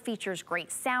incredible features,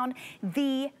 great sound,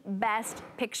 the best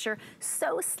picture,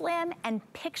 so slim and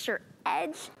picture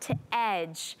edge to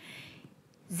edge.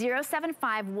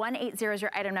 075-1800 is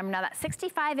your item number. Now that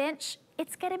 65-inch,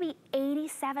 it's gonna be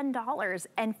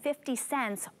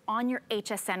 $87.50 on your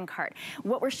HSN card.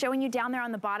 What we're showing you down there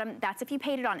on the bottom, that's if you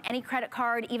paid it on any credit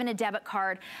card, even a debit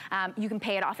card. You can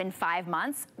pay it off in 5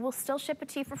 months. We'll still ship it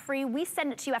to you for free. We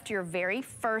send it to you after your very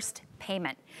first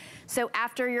payment. So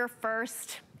after your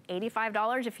first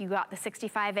 $85, if you got the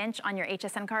 65-inch on your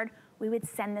HSN card, we would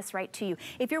send this right to you.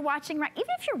 If you're watching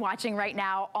even if you're watching right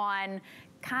now on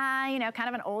kind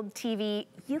of an old TV,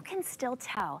 you can still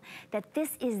tell that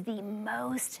this is the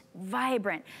most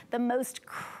vibrant, the most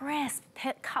crisp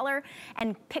color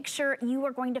and picture you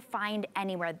are going to find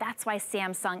anywhere. That's why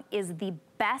Samsung is the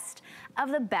best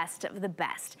of the best of the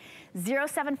best.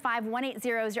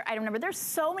 075-180 is your item number. There's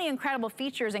so many incredible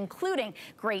features, including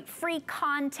great free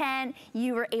content.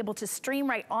 You are able to stream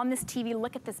right on this TV.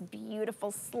 Look at this beautiful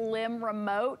slim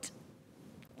remote.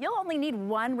 You'll only need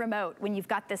one remote when you've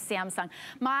got this Samsung.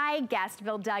 My guest,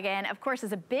 Bill Duggan, of course,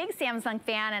 is a big Samsung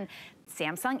fan, and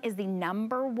Samsung is the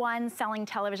 #1 selling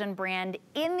television brand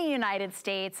in the United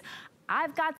States.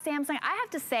 I've got Samsung. I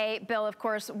have to say, Bill, of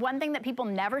course, one thing that people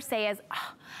never say is,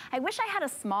 oh, I wish I had a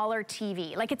smaller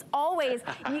TV. Like, it's always,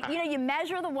 you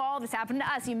measure the wall. This happened to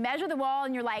us. You measure the wall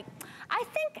and you're like, I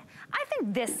think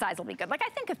this size will be good. Like, I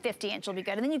think a 50-inch will be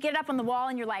good. And then you get it up on the wall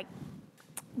and you're like,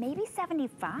 maybe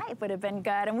 75 would have been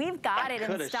good, and we've got it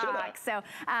in stock. So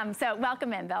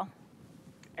welcome in, Bill.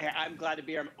 Hey, I'm glad to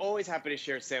be here. I'm always happy to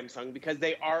share Samsung because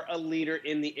they are a leader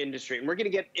in the industry. And we're going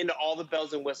to get into all the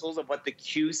bells and whistles of what the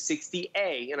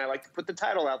Q60A, and I like to put the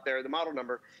title out there, the model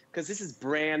number, because this is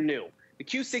brand new. The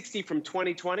Q60 from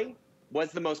 2020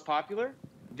 was the most popular.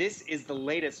 This is the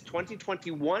latest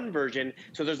 2021 version,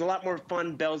 so there's a lot more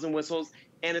fun bells and whistles,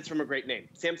 and it's from a great name.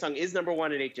 Samsung is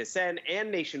 #1 at HSN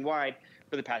and nationwide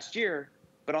for the past year,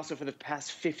 but also for the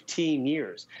past 15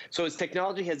 years. So as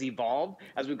technology has evolved,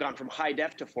 as we've gone from high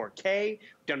def to 4K,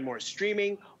 done more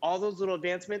streaming, all those little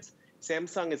advancements,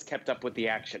 Samsung has kept up with the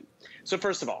action. So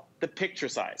first of all, the picture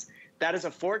size. That is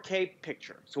a 4K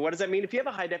picture. So what does that mean? If you have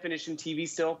a high definition TV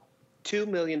still, 2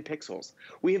 million pixels.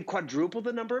 We have quadrupled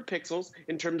the number of pixels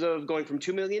in terms of going from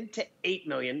 2 million to 8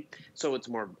 million. So it's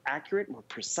more accurate, more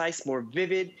precise, more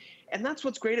vivid. And that's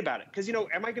what's great about it. Because, you know,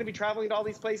 am I going to be traveling to all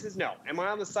these places? No. Am I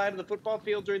on the side of the football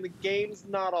field during the games?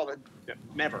 Not all the,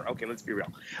 never. Okay, let's be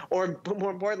real. But more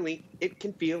importantly, it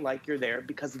can feel like you're there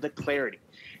because of the clarity.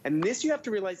 And this, you have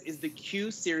to realize, is the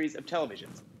Q series of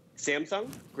televisions.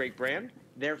 Samsung, great brand.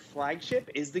 Their flagship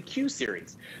is the Q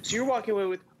series. So you're walking away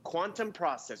with quantum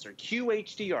processor,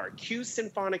 QHDR, Q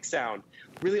symphonic sound,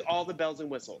 really all the bells and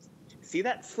whistles. See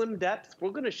that slim depth?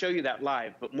 We're going to show you that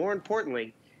live, but more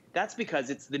importantly, that's because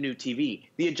it's the new TV.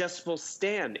 The adjustable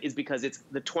stand is because it's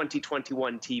the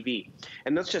 2021 TV.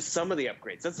 And that's just some of the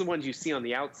upgrades. That's the ones you see on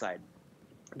the outside.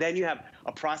 Then you have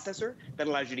a processor that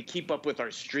allows you to keep up with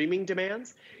our streaming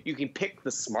demands. You can pick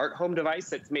the smart home device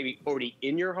that's maybe already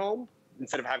in your home,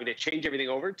 instead of having to change everything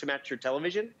over to match your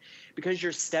television, because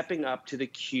you're stepping up to the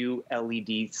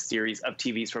QLED series of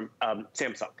TVs from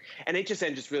Samsung. And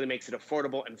HSN just really makes it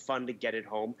affordable and fun to get it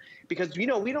home, because, you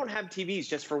know, we don't have TVs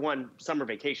just for one summer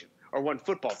vacation or one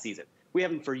football season. We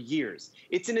have them for years.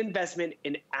 It's an investment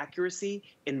in accuracy,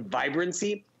 in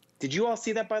vibrancy. Did you all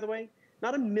see that, by the way?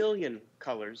 Not a million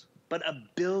colors, but a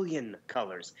billion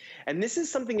colors. And this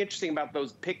is something interesting about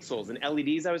those pixels and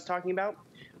LEDs I was talking about.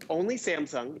 Only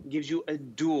Samsung gives you a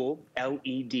dual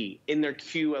LED in their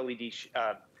QLED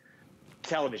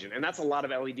television. And that's a lot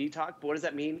of LED talk, but what does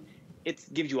that mean? It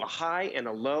gives you a high and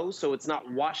a low, so it's not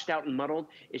washed out and muddled.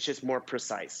 It's just more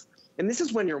precise. And this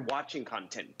is when you're watching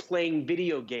content, playing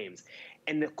video games.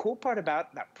 And the cool part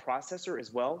about that processor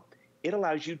as well, it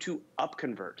allows you to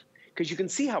upconvert, because you can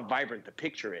see how vibrant the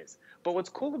picture is. But what's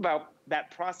cool about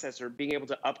that processor being able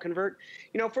to upconvert,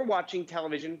 you know, if we're watching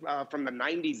television from the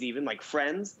 90s even, like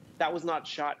Friends, that was not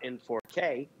shot in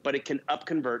 4K, but it can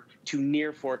upconvert to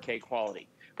near 4K quality.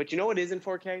 But you know what is in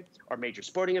 4K? Our major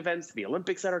sporting events, the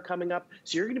Olympics that are coming up.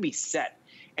 So you're going to be set.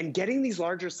 And getting these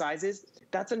larger sizes,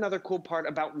 that's another cool part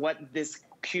about what this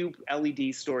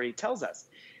QLED story tells us.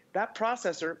 That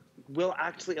processor will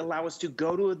actually allow us to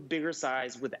go to a bigger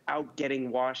size without getting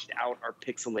washed out or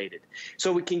pixelated.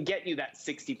 So we can get you that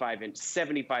 65-inch,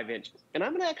 75-inch. And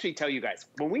I'm going to actually tell you guys,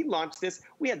 when we launched this,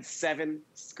 we had 7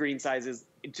 screen sizes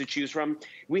to choose from.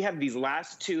 We have these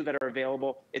last 2 that are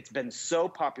available. It's been so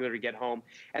popular to get home.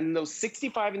 And those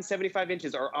 65 and 75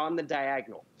 inches are on the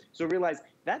diagonal. So realize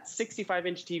that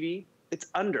 65-inch TV, it's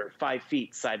under 5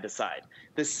 feet side to side.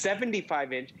 The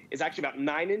 75-inch is actually about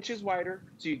 9 inches wider,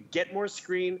 so you get more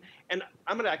screen. And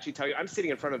I'm going to actually tell you, I'm sitting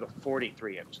in front of the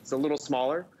 43-inch. It's a little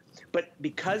smaller. But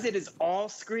because it is all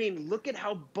screen, look at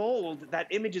how bold that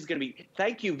image is going to be.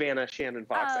 Thank you, Vanna Shannon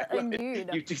Fox.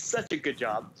 You do such a good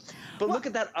job. But look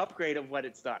at that upgrade of what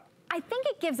it's done. I think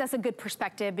it gives us a good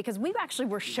perspective, because we actually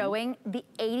were showing the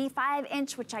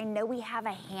 85-inch, which I know we have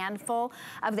a handful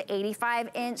of the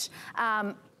 85-inch.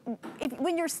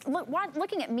 When you're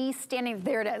looking at me standing,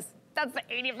 there it is. That's the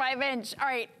 85-inch. All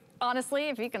right, honestly,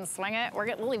 if you can swing it,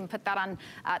 we'll even put that on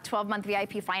 12-month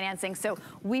VIP financing. So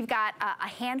we've got a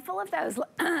handful of those,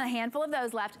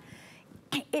 left.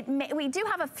 We do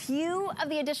have a few of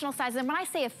the additional sizes. And when I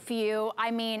say a few, I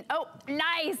mean, oh,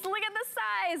 nice, look at the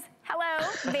size. Hello,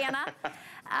 Vanna.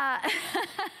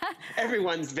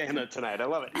 Everyone's Vanna tonight, I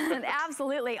love it.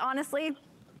 Absolutely, honestly.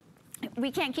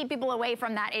 We can't keep people away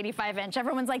from that 85-inch.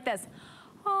 Everyone's like this.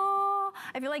 Oh,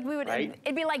 I feel like we would, right?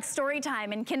 It'd be like story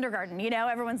time in kindergarten, you know?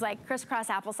 Everyone's like crisscross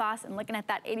applesauce and looking at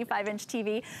that 85-inch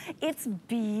TV. It's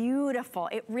beautiful.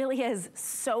 It really is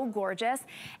so gorgeous.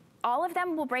 All of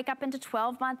them will break up into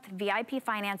 12-month VIP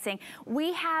financing.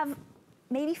 We have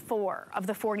maybe 4 of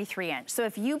the 43-inch. So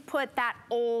if you put that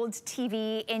old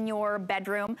TV in your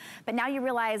bedroom, but now you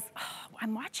realize, oh,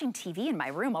 I'm watching TV in my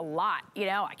room a lot. You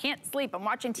know, I can't sleep, I'm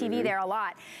watching TV there a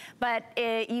lot. But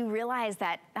you realize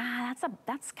that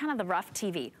that's kind of the rough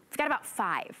TV. We've got about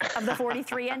 5 of the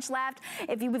 43-inch left.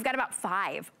 We've got about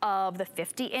 5 of the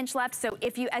 50-inch left. So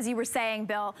if you, as you were saying,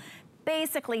 Bill,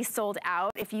 basically sold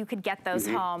out. If you could get those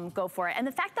home, go for it. And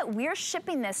the fact that we're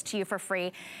shipping this to you for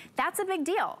free, that's a big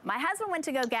deal. My husband went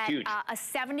to go get a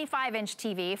 75-inch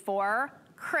TV for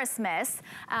Christmas.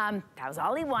 That was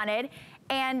all he wanted.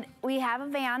 And we have a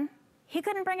van. He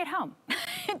couldn't bring it home.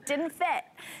 It didn't fit.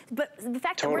 But the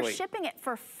fact that we're shipping it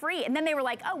for free, and then they were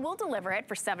like, oh, we'll deliver it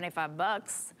for 75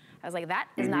 bucks. I was like, that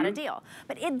is not a deal.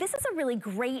 But this is a really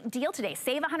great deal today.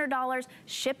 Save $100,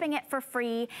 shipping it for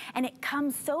free, and it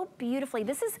comes so beautifully.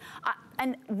 This is,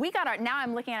 and we got our, now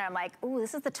I'm looking at it, I'm like, ooh,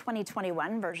 this is the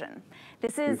 2021 version.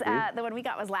 This is, the one we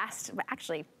got was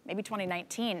actually, maybe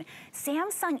 2019.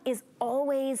 Samsung is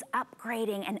always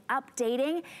upgrading and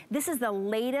updating. This is the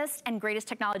latest and greatest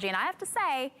technology, and I have to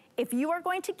say, if you are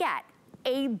going to get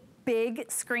a big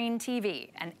screen TV,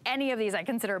 and any of these I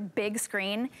consider big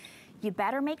screen, you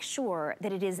better make sure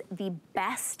that it is the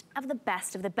best of the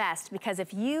best of the best, because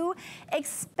if you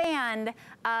expand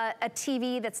a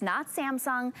TV that's not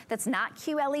Samsung, that's not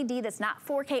QLED, that's not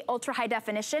 4K ultra high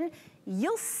definition,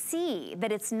 you'll see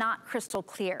that it's not crystal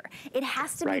clear. It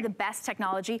has to be the best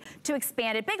technology to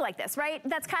expand it big like this, right?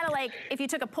 That's kind of like if you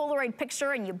took a Polaroid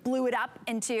picture and you blew it up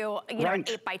into, you know, an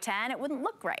 8x10, it wouldn't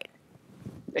look right.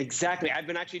 Exactly. I've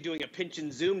been actually doing a pinch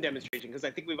and zoom demonstration because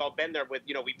I think we've all been there with,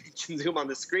 you know, we pinch and zoom on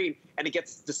the screen and it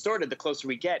gets distorted the closer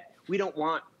we get. We don't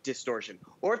want distortion.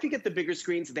 Or if you get the bigger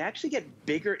screens, they actually get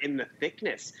bigger in the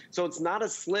thickness. So it's not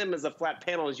as slim as a flat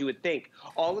panel as you would think.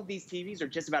 All of these TVs are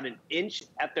just about an inch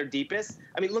at their deepest.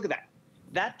 I mean, look at that.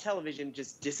 That television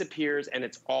just disappears and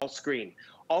it's all screen.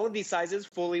 All of these sizes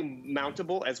fully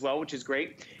mountable as well, which is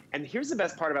great. And here's the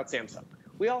best part about Samsung.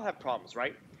 We all have problems,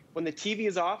 right? When the TV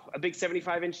is off, a big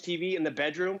 75-inch TV in the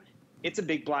bedroom, it's a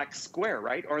big black square,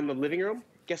 right? Or in the living room,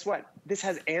 guess what? This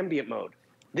has ambient mode.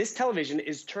 This television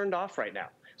is turned off right now.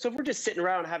 So if we're just sitting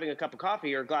around having a cup of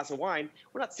coffee or a glass of wine,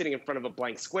 we're not sitting in front of a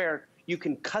blank square. You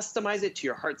can customize it to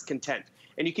your heart's content.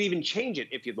 And you can even change it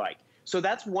if you'd like. So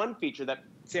that's one feature that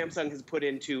Samsung has put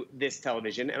into this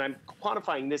television. And I'm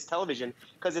quantifying this television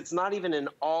because it's not even in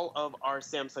all of our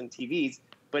Samsung TVs,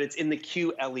 but it's in the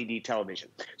QLED television.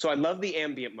 So I love the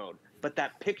ambient mode, but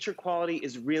that picture quality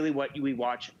is really what we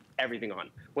watch everything on,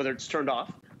 whether it's turned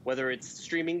off, whether it's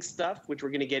streaming stuff, which we're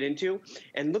gonna get into.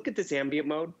 And look at this ambient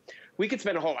mode. We could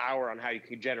spend a whole hour on how you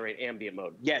can generate ambient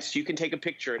mode. Yes, you can take a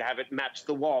picture and have it match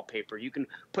the wallpaper. You can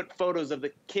put photos of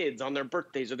the kids on their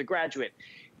birthdays or the graduate.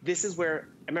 This is where,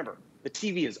 remember, the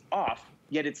TV is off,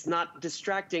 yet it's not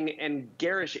distracting and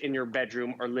garish in your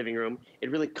bedroom or living room.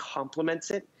 It really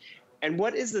complements it. And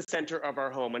what is the center of our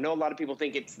home? I know a lot of people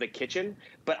think it's the kitchen,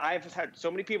 but I've had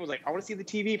so many people like, I want to see the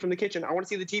TV from the kitchen. I want to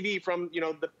see the TV from, you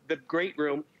know, the great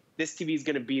room. This TV is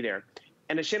going to be there.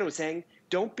 And as Shannon was saying,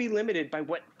 don't be limited by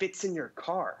what fits in your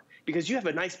car, because you have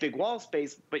a nice big wall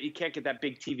space, but you can't get that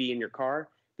big TV in your car.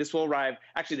 This will arrive,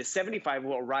 actually the 75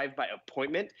 will arrive by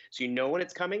appointment, so you know when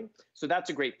it's coming. So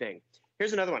that's a great thing.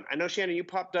 Here's another one. I know, Shannon, you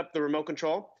popped up the remote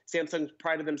control. Samsung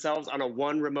prided themselves on a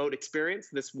one remote experience.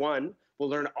 This one will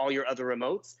learn all your other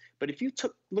remotes. But if you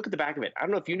look at the back of it, I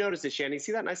don't know if you noticed this, Shannon. You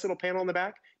see that nice little panel in the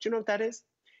back? Do you know what that is?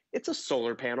 It's a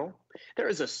solar panel. There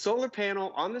is a solar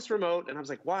panel on this remote, and I was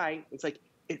like, why? It's like,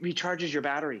 it recharges your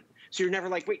battery. So you're never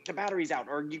like, wait, the battery's out,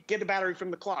 or you get a battery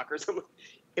from the clock or something.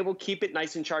 It will keep it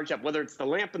nice and charged up, whether it's the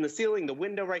lamp in the ceiling, the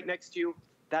window right next to you.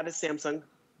 That is Samsung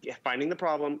finding the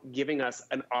problem, giving us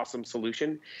an awesome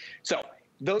solution. So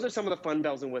those are some of the fun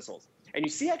bells and whistles. And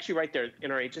you see actually right there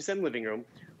in our HSN living room,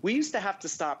 we used to have to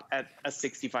stop at a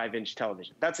 65-inch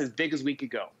television. That's as big as we could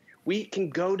go. We can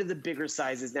go to the bigger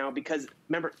sizes now because,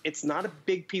 remember, it's not a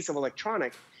big piece of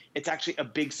electronic. It's actually a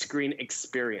big screen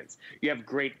experience. You have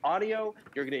great audio.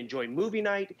 You're going to enjoy movie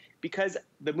night because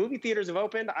the movie theaters have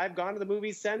opened. I've gone to the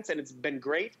movies since, and it's been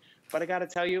great. But I got to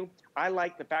tell you, I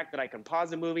like the fact that I can pause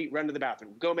the movie, run to the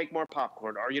bathroom, go make more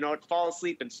popcorn, or, you know what, fall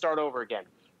asleep and start over again.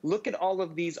 Look at all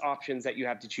of these options that you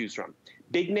have to choose from.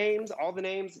 Big names, all the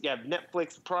names. You have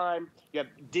Netflix, Prime, you have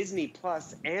Disney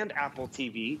Plus, and Apple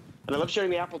TV. And I love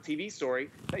sharing the Apple TV story.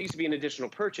 That used to be an additional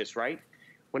purchase, right?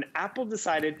 When Apple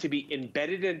decided to be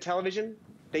embedded in television,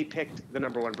 they picked the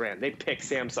 #1 brand. They picked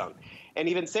Samsung. And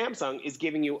even Samsung is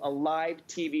giving you a live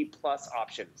TV Plus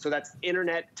option. So that's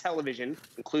internet television,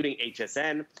 including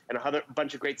HSN and a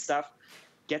bunch of great stuff.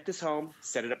 Get this home,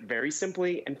 set it up very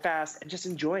simply and fast, and just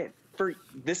enjoy it for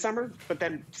this summer, but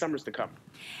then summers to come.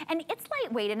 And it's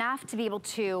lightweight enough to be able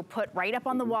to put right up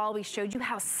on the wall. We showed you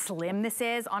how slim this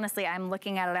is. Honestly, I'm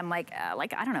looking at it, I'm like,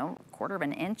 I don't know, 1/4 of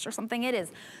an inch or something. It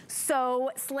is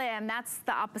so slim. That's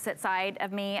the opposite side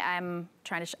of me. I'm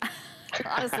trying to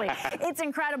honestly, it's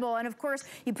incredible. And of course,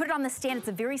 you put it on the stand. It's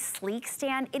a very sleek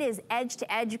stand. It is edge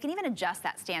to edge. You can even adjust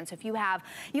that stand. So if you have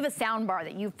a sound bar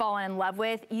that you've fallen in love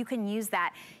with, you can use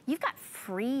that. You've got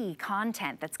free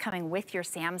content that's coming with your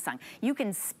Samsung. You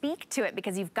can speak to it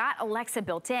because you've got Alexa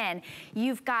built in.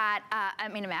 You've got, I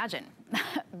mean, imagine,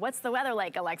 what's the weather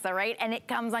like, Alexa, right? And it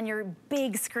comes on your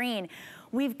big screen.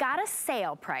 We've got a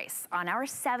sale price on our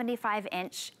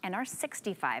 75-inch and our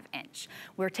 65-inch.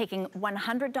 We're taking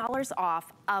 $100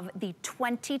 off of the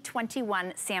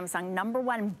 2021 Samsung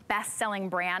 #1 best-selling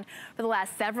brand for the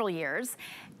last several years.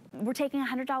 We're taking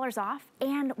 $100 off,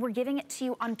 and we're giving it to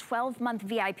you on 12-month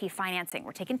VIP financing.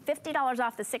 We're taking $50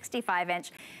 off the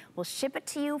 65-inch. We'll ship it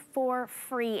to you for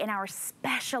free in our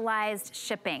specialized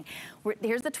shipping.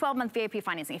 Here's the 12-month VIP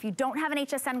financing. If you don't have an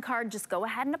HSN card, just go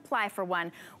ahead and apply for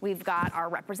one. We've got our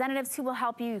representatives who will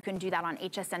help you. You can do that on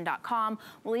hsn.com.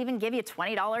 We'll even give you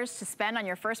 $20 to spend on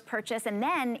your first purchase, and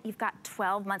then you've got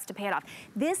 12 months to pay it off.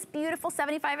 This beautiful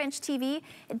 75-inch TV,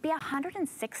 it'd be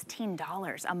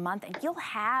 $116 a month, and you'll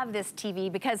have this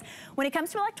TV, because when it comes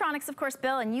to electronics, of course,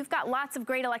 Bill, and you've got lots of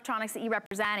great electronics that you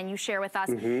represent and you share with us,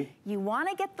 you want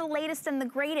to get the latest and the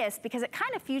greatest, because it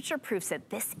kind of future-proofs it.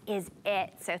 This is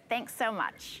it. So thanks so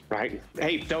much. Right.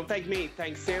 Hey, don't thank me.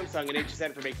 Thanks Samsung and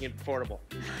HSN for making it affordable.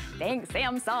 Thanks,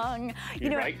 Samsung. You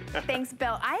know, right. Thanks,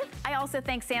 Bill. I also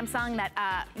thank Samsung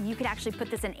that you could actually put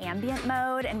this in ambient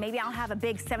mode, and maybe I'll have a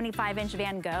big 75-inch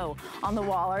Van Gogh on the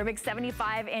wall, or a big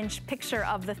 75-inch picture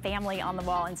of the family on the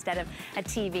wall instead of a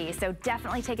TV. So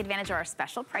definitely take advantage of our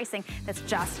special pricing that's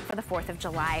just for the 4th of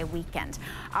July weekend.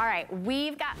 All right,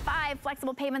 we've got 5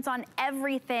 flexible payments on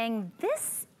everything.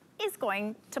 This is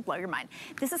going to blow your mind.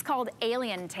 This is called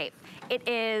Alien Tape. Maybe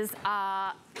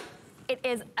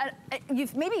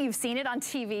you've seen it on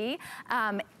TV.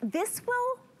 This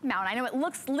will mount. I know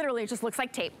it just looks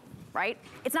like tape, right?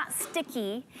 It's not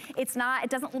sticky. It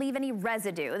doesn't leave any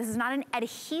residue. This is not an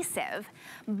adhesive,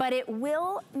 but it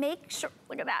will make sure,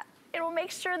 look at that. It will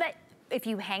make sure that if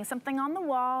you hang something on the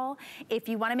wall, if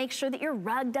you want to make sure that your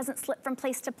rug doesn't slip from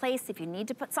place to place, if you need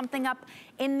to put something up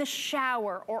in the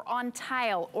shower or on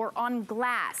tile or on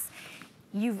glass,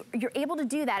 you're able to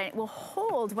do that, and it will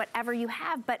hold whatever you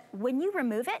have. But when you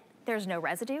remove it, there's no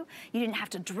residue. You didn't have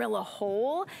to drill a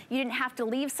hole. You didn't have to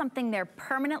leave something there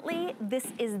permanently. This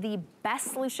is the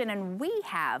best solution, and we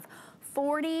have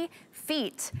 40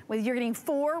 feet. You're getting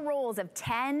 4 rolls of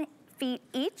 10 feet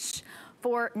each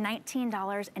for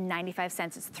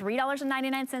 $19.95. It's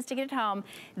 $3.99 to get it home.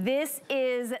 This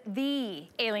is the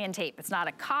Alien Tape. It's not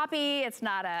a copy. It's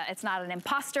not an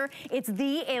imposter. It's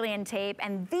the Alien Tape,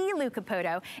 and the Lou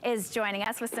Caputo is joining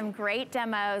us with some great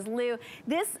demos. Lou,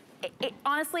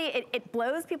 honestly, it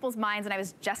blows people's minds. And I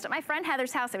was just at my friend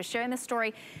Heather's house. I was sharing this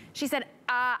story. She said,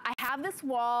 I have this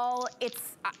wall.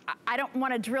 I don't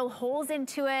want to drill holes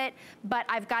into it, but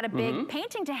I've got a big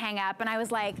painting to hang up. And I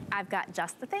was like, I've got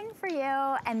just the thing for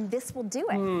you, and this will do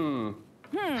it.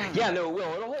 Yeah, no, it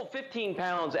will. It'll hold 15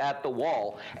 pounds at the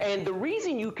wall. And the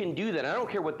reason you can do that, I don't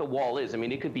care what the wall is. I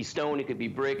mean, it could be stone, it could be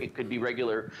brick, it could be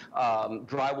regular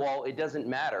drywall. It doesn't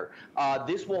matter.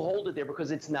 This will hold it there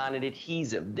because it's not an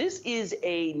adhesive. This is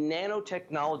a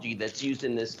nanotechnology that's used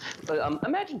in this.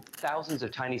 Imagine thousands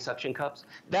of tiny suction cups.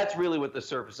 That's really what the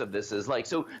surface of this is like.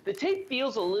 So the tape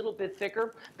feels a little bit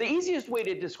thicker. The easiest way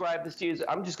to describe this to you is,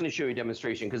 I'm just going to show you a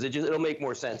demonstration because it'll make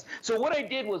more sense. So what I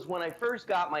did was, when I first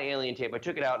got my Alien Tape, I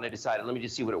took it out and I decided, let me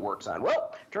just see what it works on.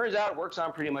 Well, turns out it works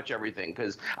on pretty much everything,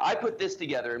 because I put this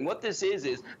together, and what this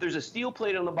is there's a steel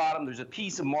plate on the bottom, there's a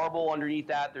piece of marble underneath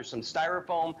that, there's some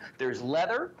styrofoam, there's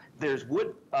leather, there's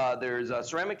wood, there's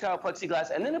ceramic tile, plexiglass,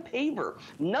 and then a paver.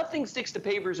 Nothing sticks to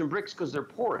pavers and bricks because they're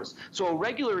porous. So a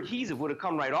regular adhesive would have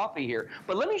come right off of here.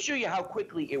 But let me show you how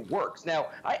quickly it works. Now,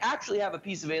 I actually have a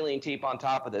piece of Alien Tape on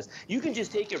top of this. You can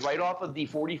just take it right off of the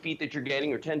 40 feet that you're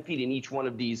getting, or 10 feet in each one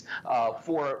of these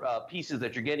 4 pieces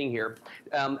that you're getting here,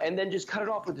 and then just cut it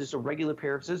off with just a regular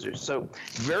pair of scissors. So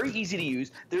very easy to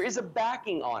use. There is a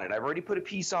backing on it. I've already put a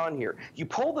piece on here. You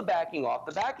pull the backing off.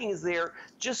 The backing is there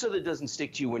just so that it doesn't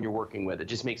stick to you when you're working with it.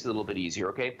 Just makes it a little bit easier,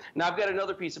 okay? Now I've got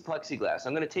another piece of plexiglass.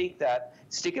 I'm going to take that,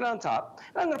 stick it on top,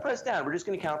 and I'm going to press down. We're just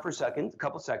going to count for a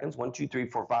couple seconds. 1, 2, 3,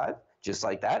 4, 5, just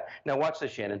like that. Now watch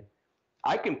this, Shannon.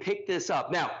 I can pick this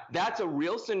up. Now, that's a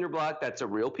real cinder block. That's a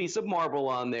real piece of marble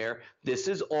on there. This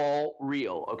is all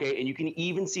real, okay? And you can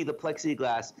even see the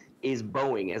plexiglass is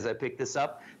bowing as I pick this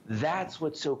up. That's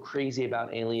what's so crazy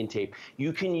about Alien Tape.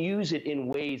 You can use it in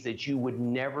ways that you would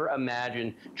never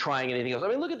imagine trying anything else. I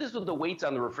mean, look at this with the weights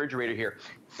on the refrigerator here.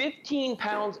 15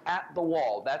 pounds at the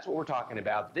wall. That's what we're talking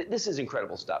about. This is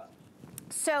incredible stuff.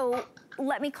 So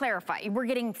let me clarify. We're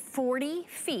getting 40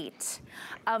 feet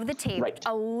of the tape. Right.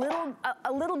 A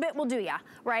little bit will do ya,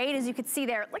 right? As you can see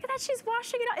there. Look at that, she's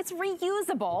washing it out. It's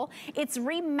reusable. It's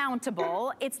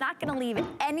remountable. It's not gonna leave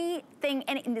anything,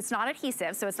 it's not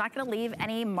adhesive, so it's not gonna leave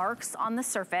any marks on the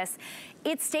surface.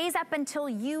 It stays up until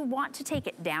you want to take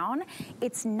it down.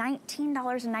 It's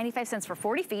 $19.95 for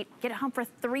 40 feet. Get it home for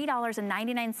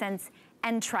 $3.99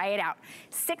 and try it out.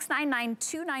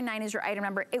 $699-$299 is your item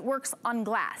number. It works on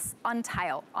glass, on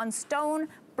tile, on stone,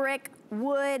 brick,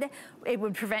 wood. It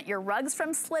would prevent your rugs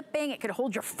from slipping. It could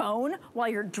hold your phone while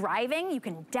you're driving. You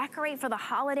can decorate for the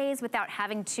holidays without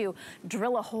having to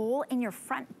drill a hole in your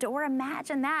front door.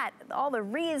 Imagine that, all the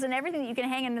wreaths and everything that you can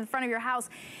hang in the front of your house.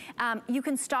 You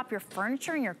can stop your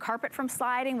furniture and your carpet from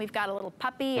sliding. We've got a little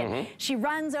puppy and she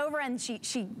runs over and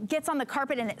she gets on the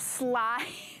carpet and it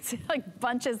slides, it like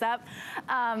bunches up.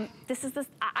 I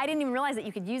didn't even realize that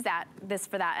you could use this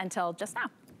for that until just now.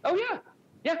 Oh yeah.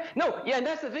 Yeah, no, yeah, and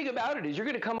that's the thing about it is you're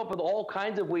going to come up with all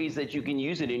kinds of ways that you can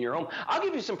use it in your home. I'll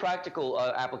give you some practical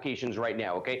applications right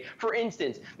now, okay? For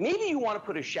instance, maybe you want to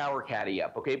put a shower caddy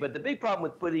up, okay? But the big problem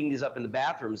with putting these up in the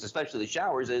bathrooms, especially the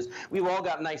showers, is we've all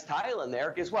got nice tile in there.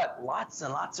 Guess what? Lots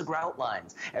and lots of grout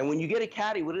lines. And when you get a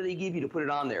caddy, what do they give you to put it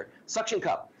on there? Suction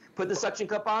cup. Put the suction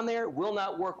cup on there, will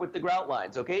not work with the grout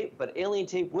lines, okay? But alien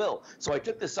tape will. So I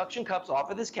took the suction cups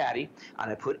off of this caddy and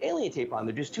I put alien tape on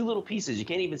there, just 2 little pieces. You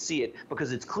can't even see it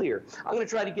because it's clear. I'm gonna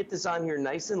try to get this on here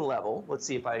nice and level. Let's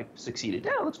see if I succeeded.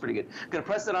 Yeah, it looks pretty good. Gonna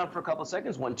press it on for a couple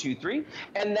seconds, 1, 2, 3,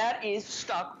 and that is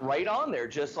stuck right on there,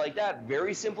 just like that.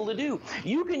 Very simple to do.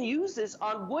 You can use this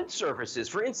on wood surfaces.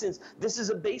 For instance, this is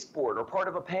a baseboard or part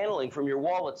of a paneling from your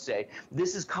wall, let's say.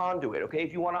 This is conduit, okay?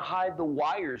 If you wanna hide the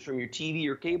wires from your TV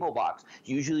or cable box,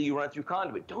 usually you run through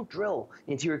conduit. Don't drill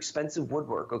into your expensive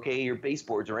woodwork, okay, your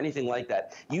baseboards or anything like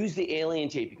that. Use the alien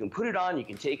tape. You can put it on, you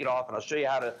can take it off, and I'll show you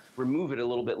how to remove it a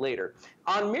little bit later.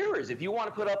 On mirrors, if you want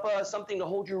to put up something to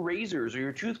hold your razors or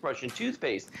your toothbrush and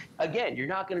toothpaste, again, you're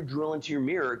not going to drill into your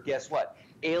mirror. Guess what?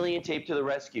 Alien tape to the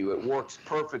rescue. It works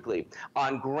perfectly.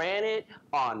 On granite,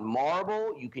 on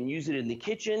marble, you can use it in the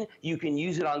kitchen. You can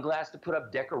use it on glass to put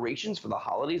up decorations for the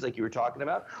holidays like you were talking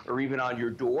about, or even on your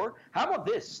door. How about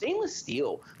this? Stainless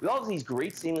steel. We all have these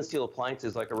great stainless steel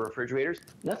appliances like our refrigerators.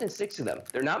 Nothing sticks to them.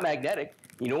 They're not magnetic.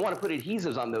 You don't want to put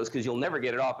adhesives on those because you'll never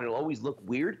get it off and it'll always look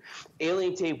weird.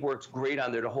 Alien tape works great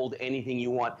on there to hold anything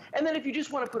you want. And then if you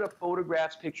just want to put up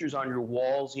photographs, pictures on your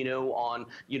walls, on,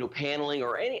 paneling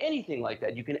or anything like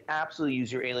that, you can absolutely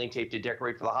use your alien tape to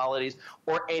decorate for the holidays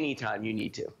or anytime you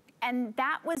need to. And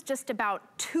that was just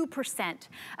about 2%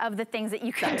 of the things that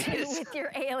you can do with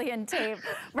your alien tape,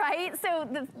 right? So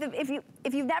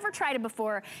if you've never tried it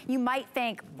before, you might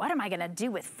think, what am I gonna do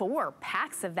with 4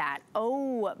 packs of that?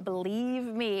 Oh, believe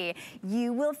me,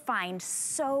 you will find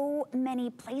so many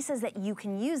places that you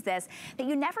can use this that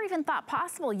you never even thought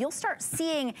possible. You'll start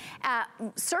seeing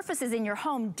surfaces in your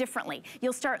home differently.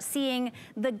 You'll start seeing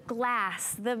the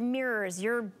glass, the mirrors,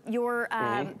 your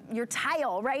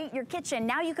tile, right? Your kitchen.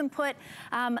 Now you can put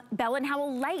Bell &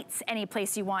 Howell lights any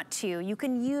place you want to. You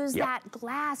can use that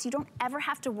glass. You don't ever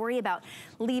have to worry about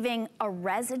leaving a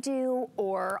residue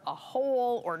or a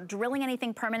hole or drilling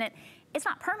anything permanent. It's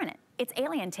not permanent. It's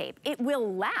alien tape. It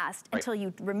will last until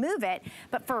you remove it,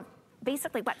 but for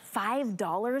basically, what,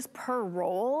 $5 per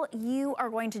roll? You are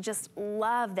going to just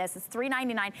love this. It's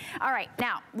 $3.99. All right,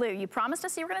 now, Lou, you promised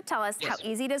us you were gonna tell us how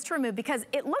easy it is to remove because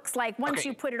it looks like once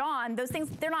you put it on, those things,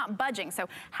 they're not budging. So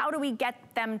how do we get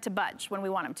them to budge when we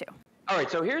want them to? All right,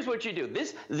 so here's what you do.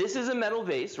 This is a metal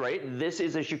vase, right? This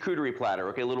is a charcuterie platter,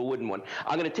 okay, a little wooden one.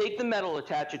 I'm gonna take the metal,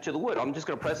 attach it to the wood. I'm just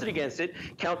gonna press it against it,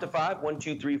 count to 5, 1,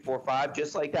 2, 3, 4, 5,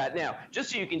 just like that. Now,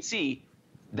 just so you can see,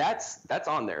 that's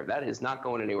on there. That is not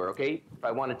going anywhere, okay? If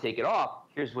I want to take it off,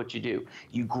 here's what you do.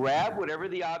 You grab whatever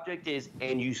the object is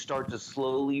and you start to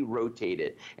slowly rotate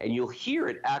it. And you'll hear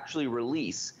it actually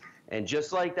release. And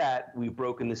just like that, we've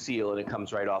broken the seal and it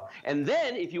comes right off. And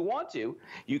then if you want to,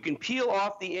 you can peel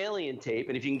off the alien tape.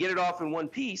 And if you can get it off in one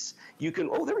piece, you can,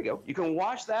 oh, there we go. You can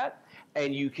wash that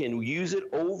and you can use it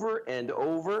over and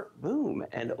over, boom,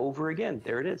 and over again.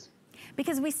 There it is.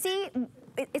 Because we see,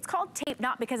 it's called tape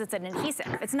not because it's an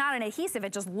adhesive. It's not an adhesive,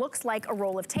 it just looks like a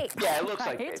roll of tape. Yeah, it looks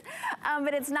like tape.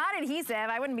 But it's not adhesive.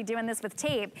 I wouldn't be doing this with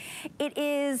tape. It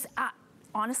is,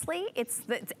 honestly, it's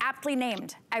aptly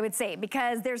named, I would say,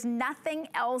 because there's nothing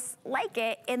else like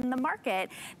it in the market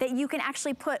that you can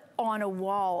actually put on a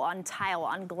wall, on tile,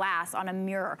 on glass, on a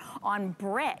mirror, on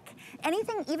brick.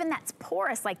 Anything even that's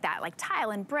porous like that, like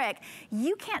tile and brick,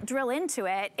 you can't drill into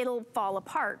it, it'll fall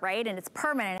apart, right? And it's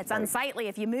permanent, it's unsightly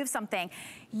if you move something.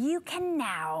 You can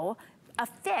now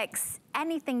affix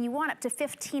anything you want up to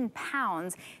 15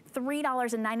 pounds,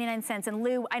 $3.99. And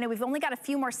Lou, I know we've only got a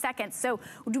few more seconds, so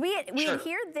do we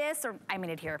adhere this, or I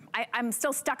mean adhere, I'm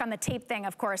still stuck on the tape thing,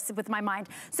 of course, with my mind.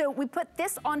 So we put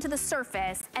this onto the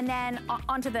surface and then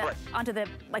onto the,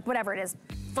 like whatever it is,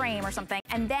 frame or something,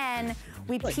 and then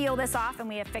we peel this off and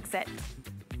we affix it.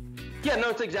 Yeah, no,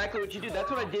 it's exactly what you do. That's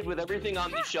what I did with everything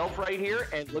on the shelf right here,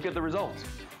 and look at the results.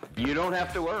 You don't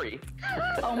have to worry.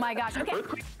 Oh my gosh, okay.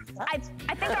 I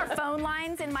think our phone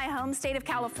lines in my home state of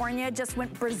California just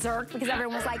went berserk because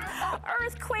everyone was like,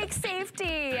 earthquake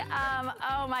safety.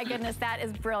 Oh my goodness, that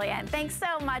is brilliant. Thanks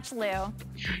so much, Lou.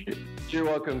 You're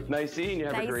welcome. Nice seeing you.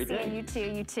 Have a great day. Nice seeing you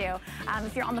too, you too.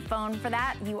 If you're on the phone for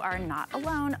that, you are not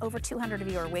alone. Over 200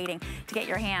 of you are waiting to get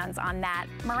your hands on that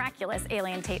miraculous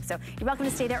alien tape. So you're welcome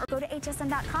to stay there or go to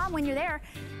hsn.com. When you're there,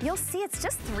 you'll see it's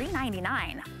just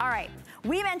 $3.99. All right,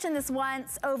 we mentioned this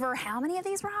once. Over how many of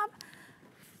these, Rob?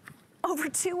 Over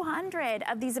 200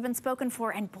 of these have been spoken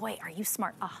for, and boy, are you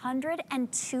smart.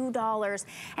 $102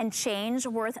 and change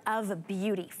worth of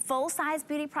beauty. Full-size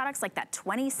beauty products like that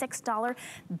 $26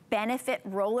 Benefit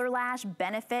Roller Lash,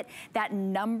 Benefit, that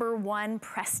 #1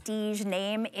 prestige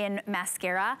name in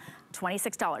mascara.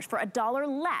 $26. For $1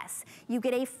 less, you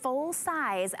get a full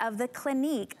size of the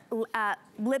Clinique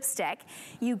lipstick.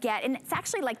 You get, and it's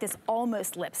actually like this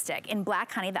almost lipstick in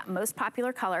Black Honey, that most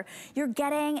popular color. You're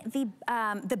getting the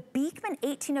Beekman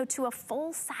 1802, a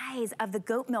full size of the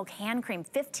Goat Milk Hand Cream,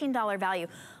 $15 value.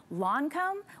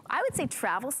 Lancome, I would say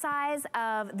travel size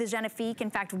of the Genifique. In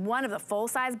fact, one of the full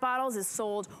size bottles is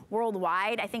sold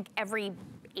worldwide, I think every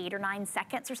 8 or 9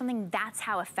 seconds or something. That's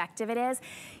how effective it is.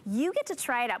 You get to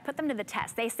try it out, put them to the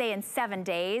test. They say in 7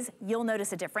 days, you'll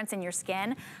notice a difference in your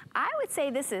skin. I would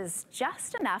say this is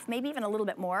just enough, maybe even a little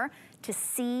bit more, to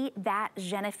see that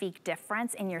Genifique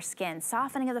difference in your skin.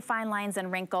 Softening of the fine lines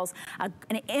and wrinkles, an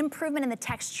improvement in the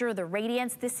texture, the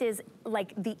radiance. This is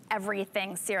like the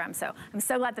everything serum. So I'm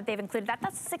so glad that they've included that.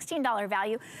 That's a $16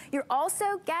 value. You're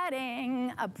also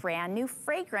getting a brand new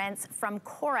fragrance from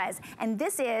Korres. And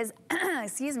this is,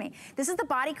 excuse me, this is the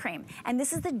body cream. And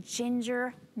this is the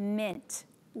ginger mint.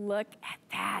 Look at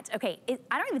that. Okay,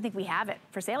 I don't even think we have it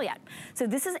for sale yet. So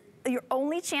this is your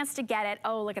only chance to get it.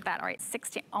 Oh, look at that. All right,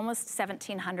 almost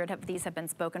 1,700 of these have been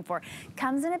spoken for.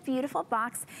 Comes in a beautiful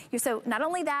box. So not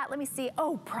only that, let me see.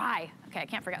 Oh, Pry. Okay, I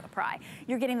can't forget the Pry.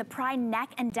 You're getting the Pry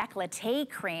Neck and Décolleté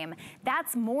Cream.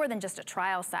 That's more than just a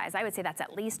trial size. I would say that's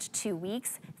at least 2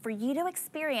 weeks for you to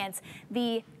experience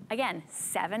the, again,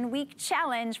 7-week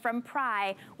challenge from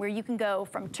Pry, where you can go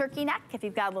from turkey neck, if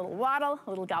you've got a little waddle, a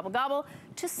little gobble gobble,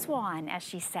 to swan, as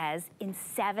she says, in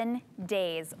 7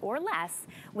 days or less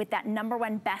with that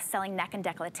 #1 best-selling neck and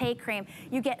décolleté cream.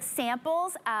 You get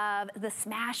samples of the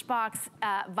Smashbox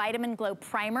Vitamin Glow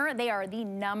Primer. They are the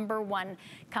 #1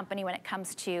 company when it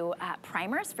comes to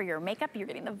primers for your makeup. You're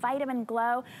getting the Vitamin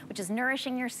Glow, which is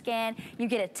nourishing your skin. You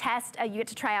get a test, you get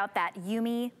to try out that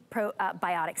Yumi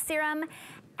Probiotic Serum.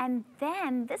 And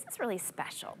then, this is really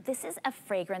special. This is a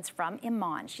fragrance from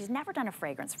Iman. She's never done a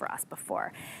fragrance for us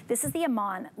before. This is the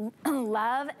Iman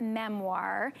Love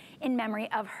Memoir in memory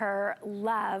of her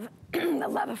love, the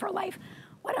love of her life.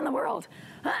 What in the world?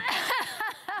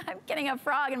 I'm getting a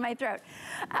frog in my throat.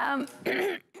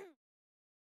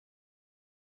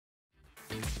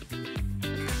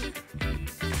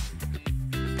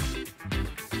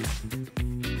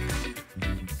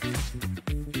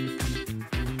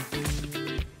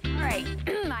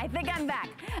 I think I'm back.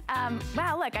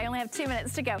 Wow, look, I only have 2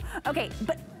 minutes to go. Okay,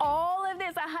 but all of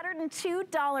this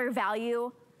 $102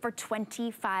 value for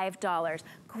 $25.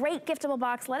 Great giftable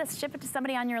box. Let us ship it to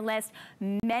somebody on your list.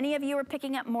 Many of you are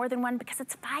picking up more than one because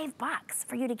it's $5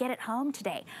 for you to get it home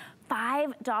today.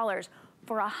 $5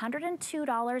 for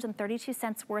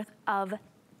 $102.32 worth of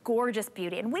gorgeous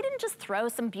beauty. And we didn't just throw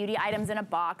some beauty items in a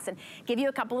box and give you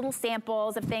a couple little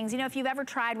samples of things. You know, if you've ever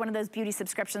tried one of those beauty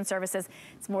subscription services,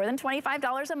 it's more than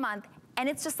 $25 a month. And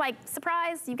it's just like,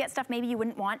 surprise, you get stuff maybe you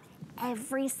wouldn't want.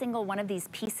 Every single one of these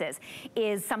pieces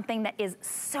is something that is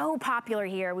so popular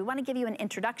here. We want to give you an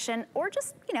introduction or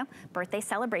just, you know, birthday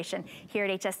celebration here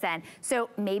at HSN. So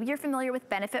maybe you're familiar with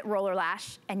Benefit Roller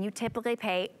Lash and you typically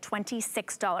pay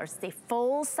 $26. It's a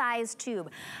full-size tube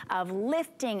of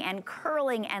lifting and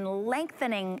curling and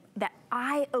lengthening that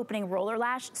eye-opening roller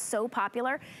lash, so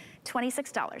popular.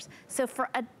 $26. So for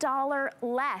 $1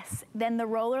 less than the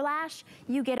roller lash,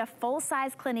 you get a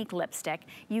full-size Clinique lipstick.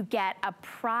 You get a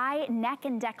Pry Neck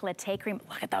and Décolleté Cream.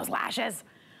 Look at those lashes.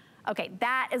 Okay,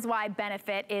 that is why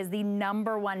Benefit is the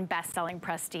 #1 best-selling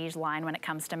prestige line when it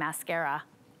comes to mascara.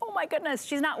 Oh my goodness,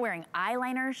 she's not wearing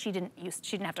eyeliner. She didn't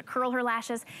have to curl her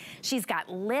lashes. She's got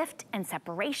lift and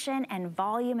separation and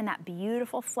volume and that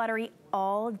beautiful fluttery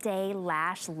all-day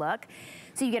lash look.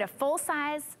 So you get a full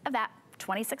size of that,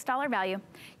 $26 value.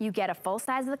 You get a full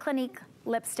size of the Clinique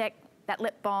lipstick, that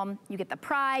lip balm. You get the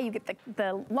Pry, you get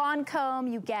the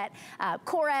Lancome, you get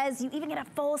Korres, you even get a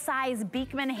full size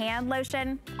Beekman hand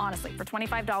lotion. Honestly, for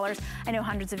 $25, I know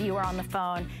hundreds of you are on the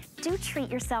phone. do treat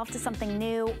yourself to something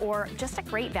new or just a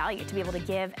great value to be able to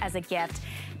give as a gift.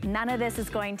 None of this is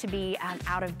going to be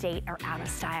out of date or out of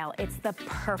style. It's the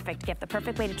perfect gift, the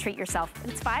perfect way to treat yourself.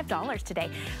 It's $5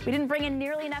 today. We didn't bring in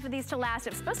nearly enough of these to last.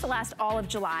 It was supposed to last all of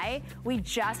July. We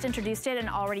just introduced it and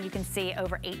already you can see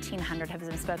over 1,800 have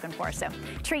been spoken for. So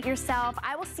treat yourself.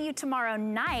 I will see you tomorrow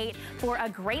night for a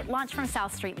great lunch from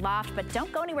South Street Loft, but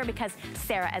don't go anywhere because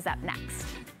Sarah is up next.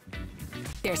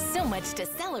 There's so much to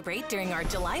celebrate during our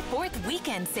July 4th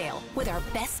weekend sale with our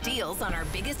best deals on our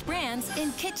biggest brands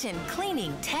in kitchen,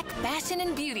 cleaning, tech, fashion,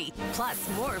 and beauty, plus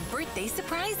more birthday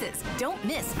surprises. Don't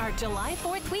miss our July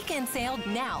 4th weekend sale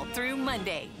now through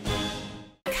Monday.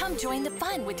 Come join the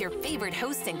fun with your favorite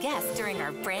hosts and guests during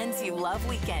our Brands You Love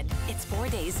weekend. It's 4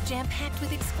 days jam-packed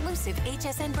with exclusive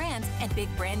HSN brands and big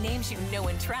brand names you know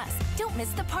and trust. Don't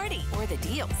miss the party or the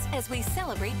deals as we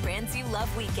celebrate Brands You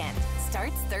Love weekend.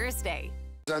 Starts Thursday.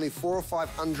 There's only 400 or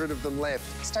 500 of them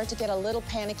left. Start to get a little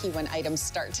panicky when items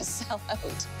start to sell out.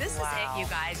 This is it, you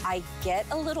guys. I get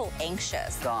a little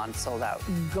anxious. Gone, sold out.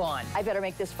 Gone. I better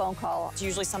make this phone call. It's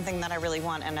usually something that I really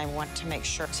want, and I want to make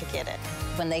sure to get it.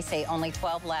 When they say only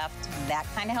 12 left, that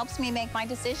kind of helps me make my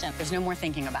decision. There's no more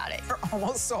thinking about it. We're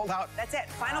almost sold out. That's it.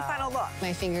 Final look.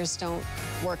 My fingers don't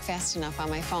work fast enough on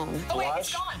my phone. Oh, wait,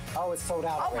 it's gone. Oh, it's sold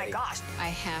out already. Oh, my gosh. I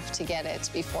have to get it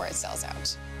before it sells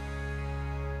out.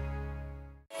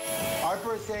 Our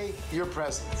birthday, your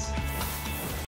presents.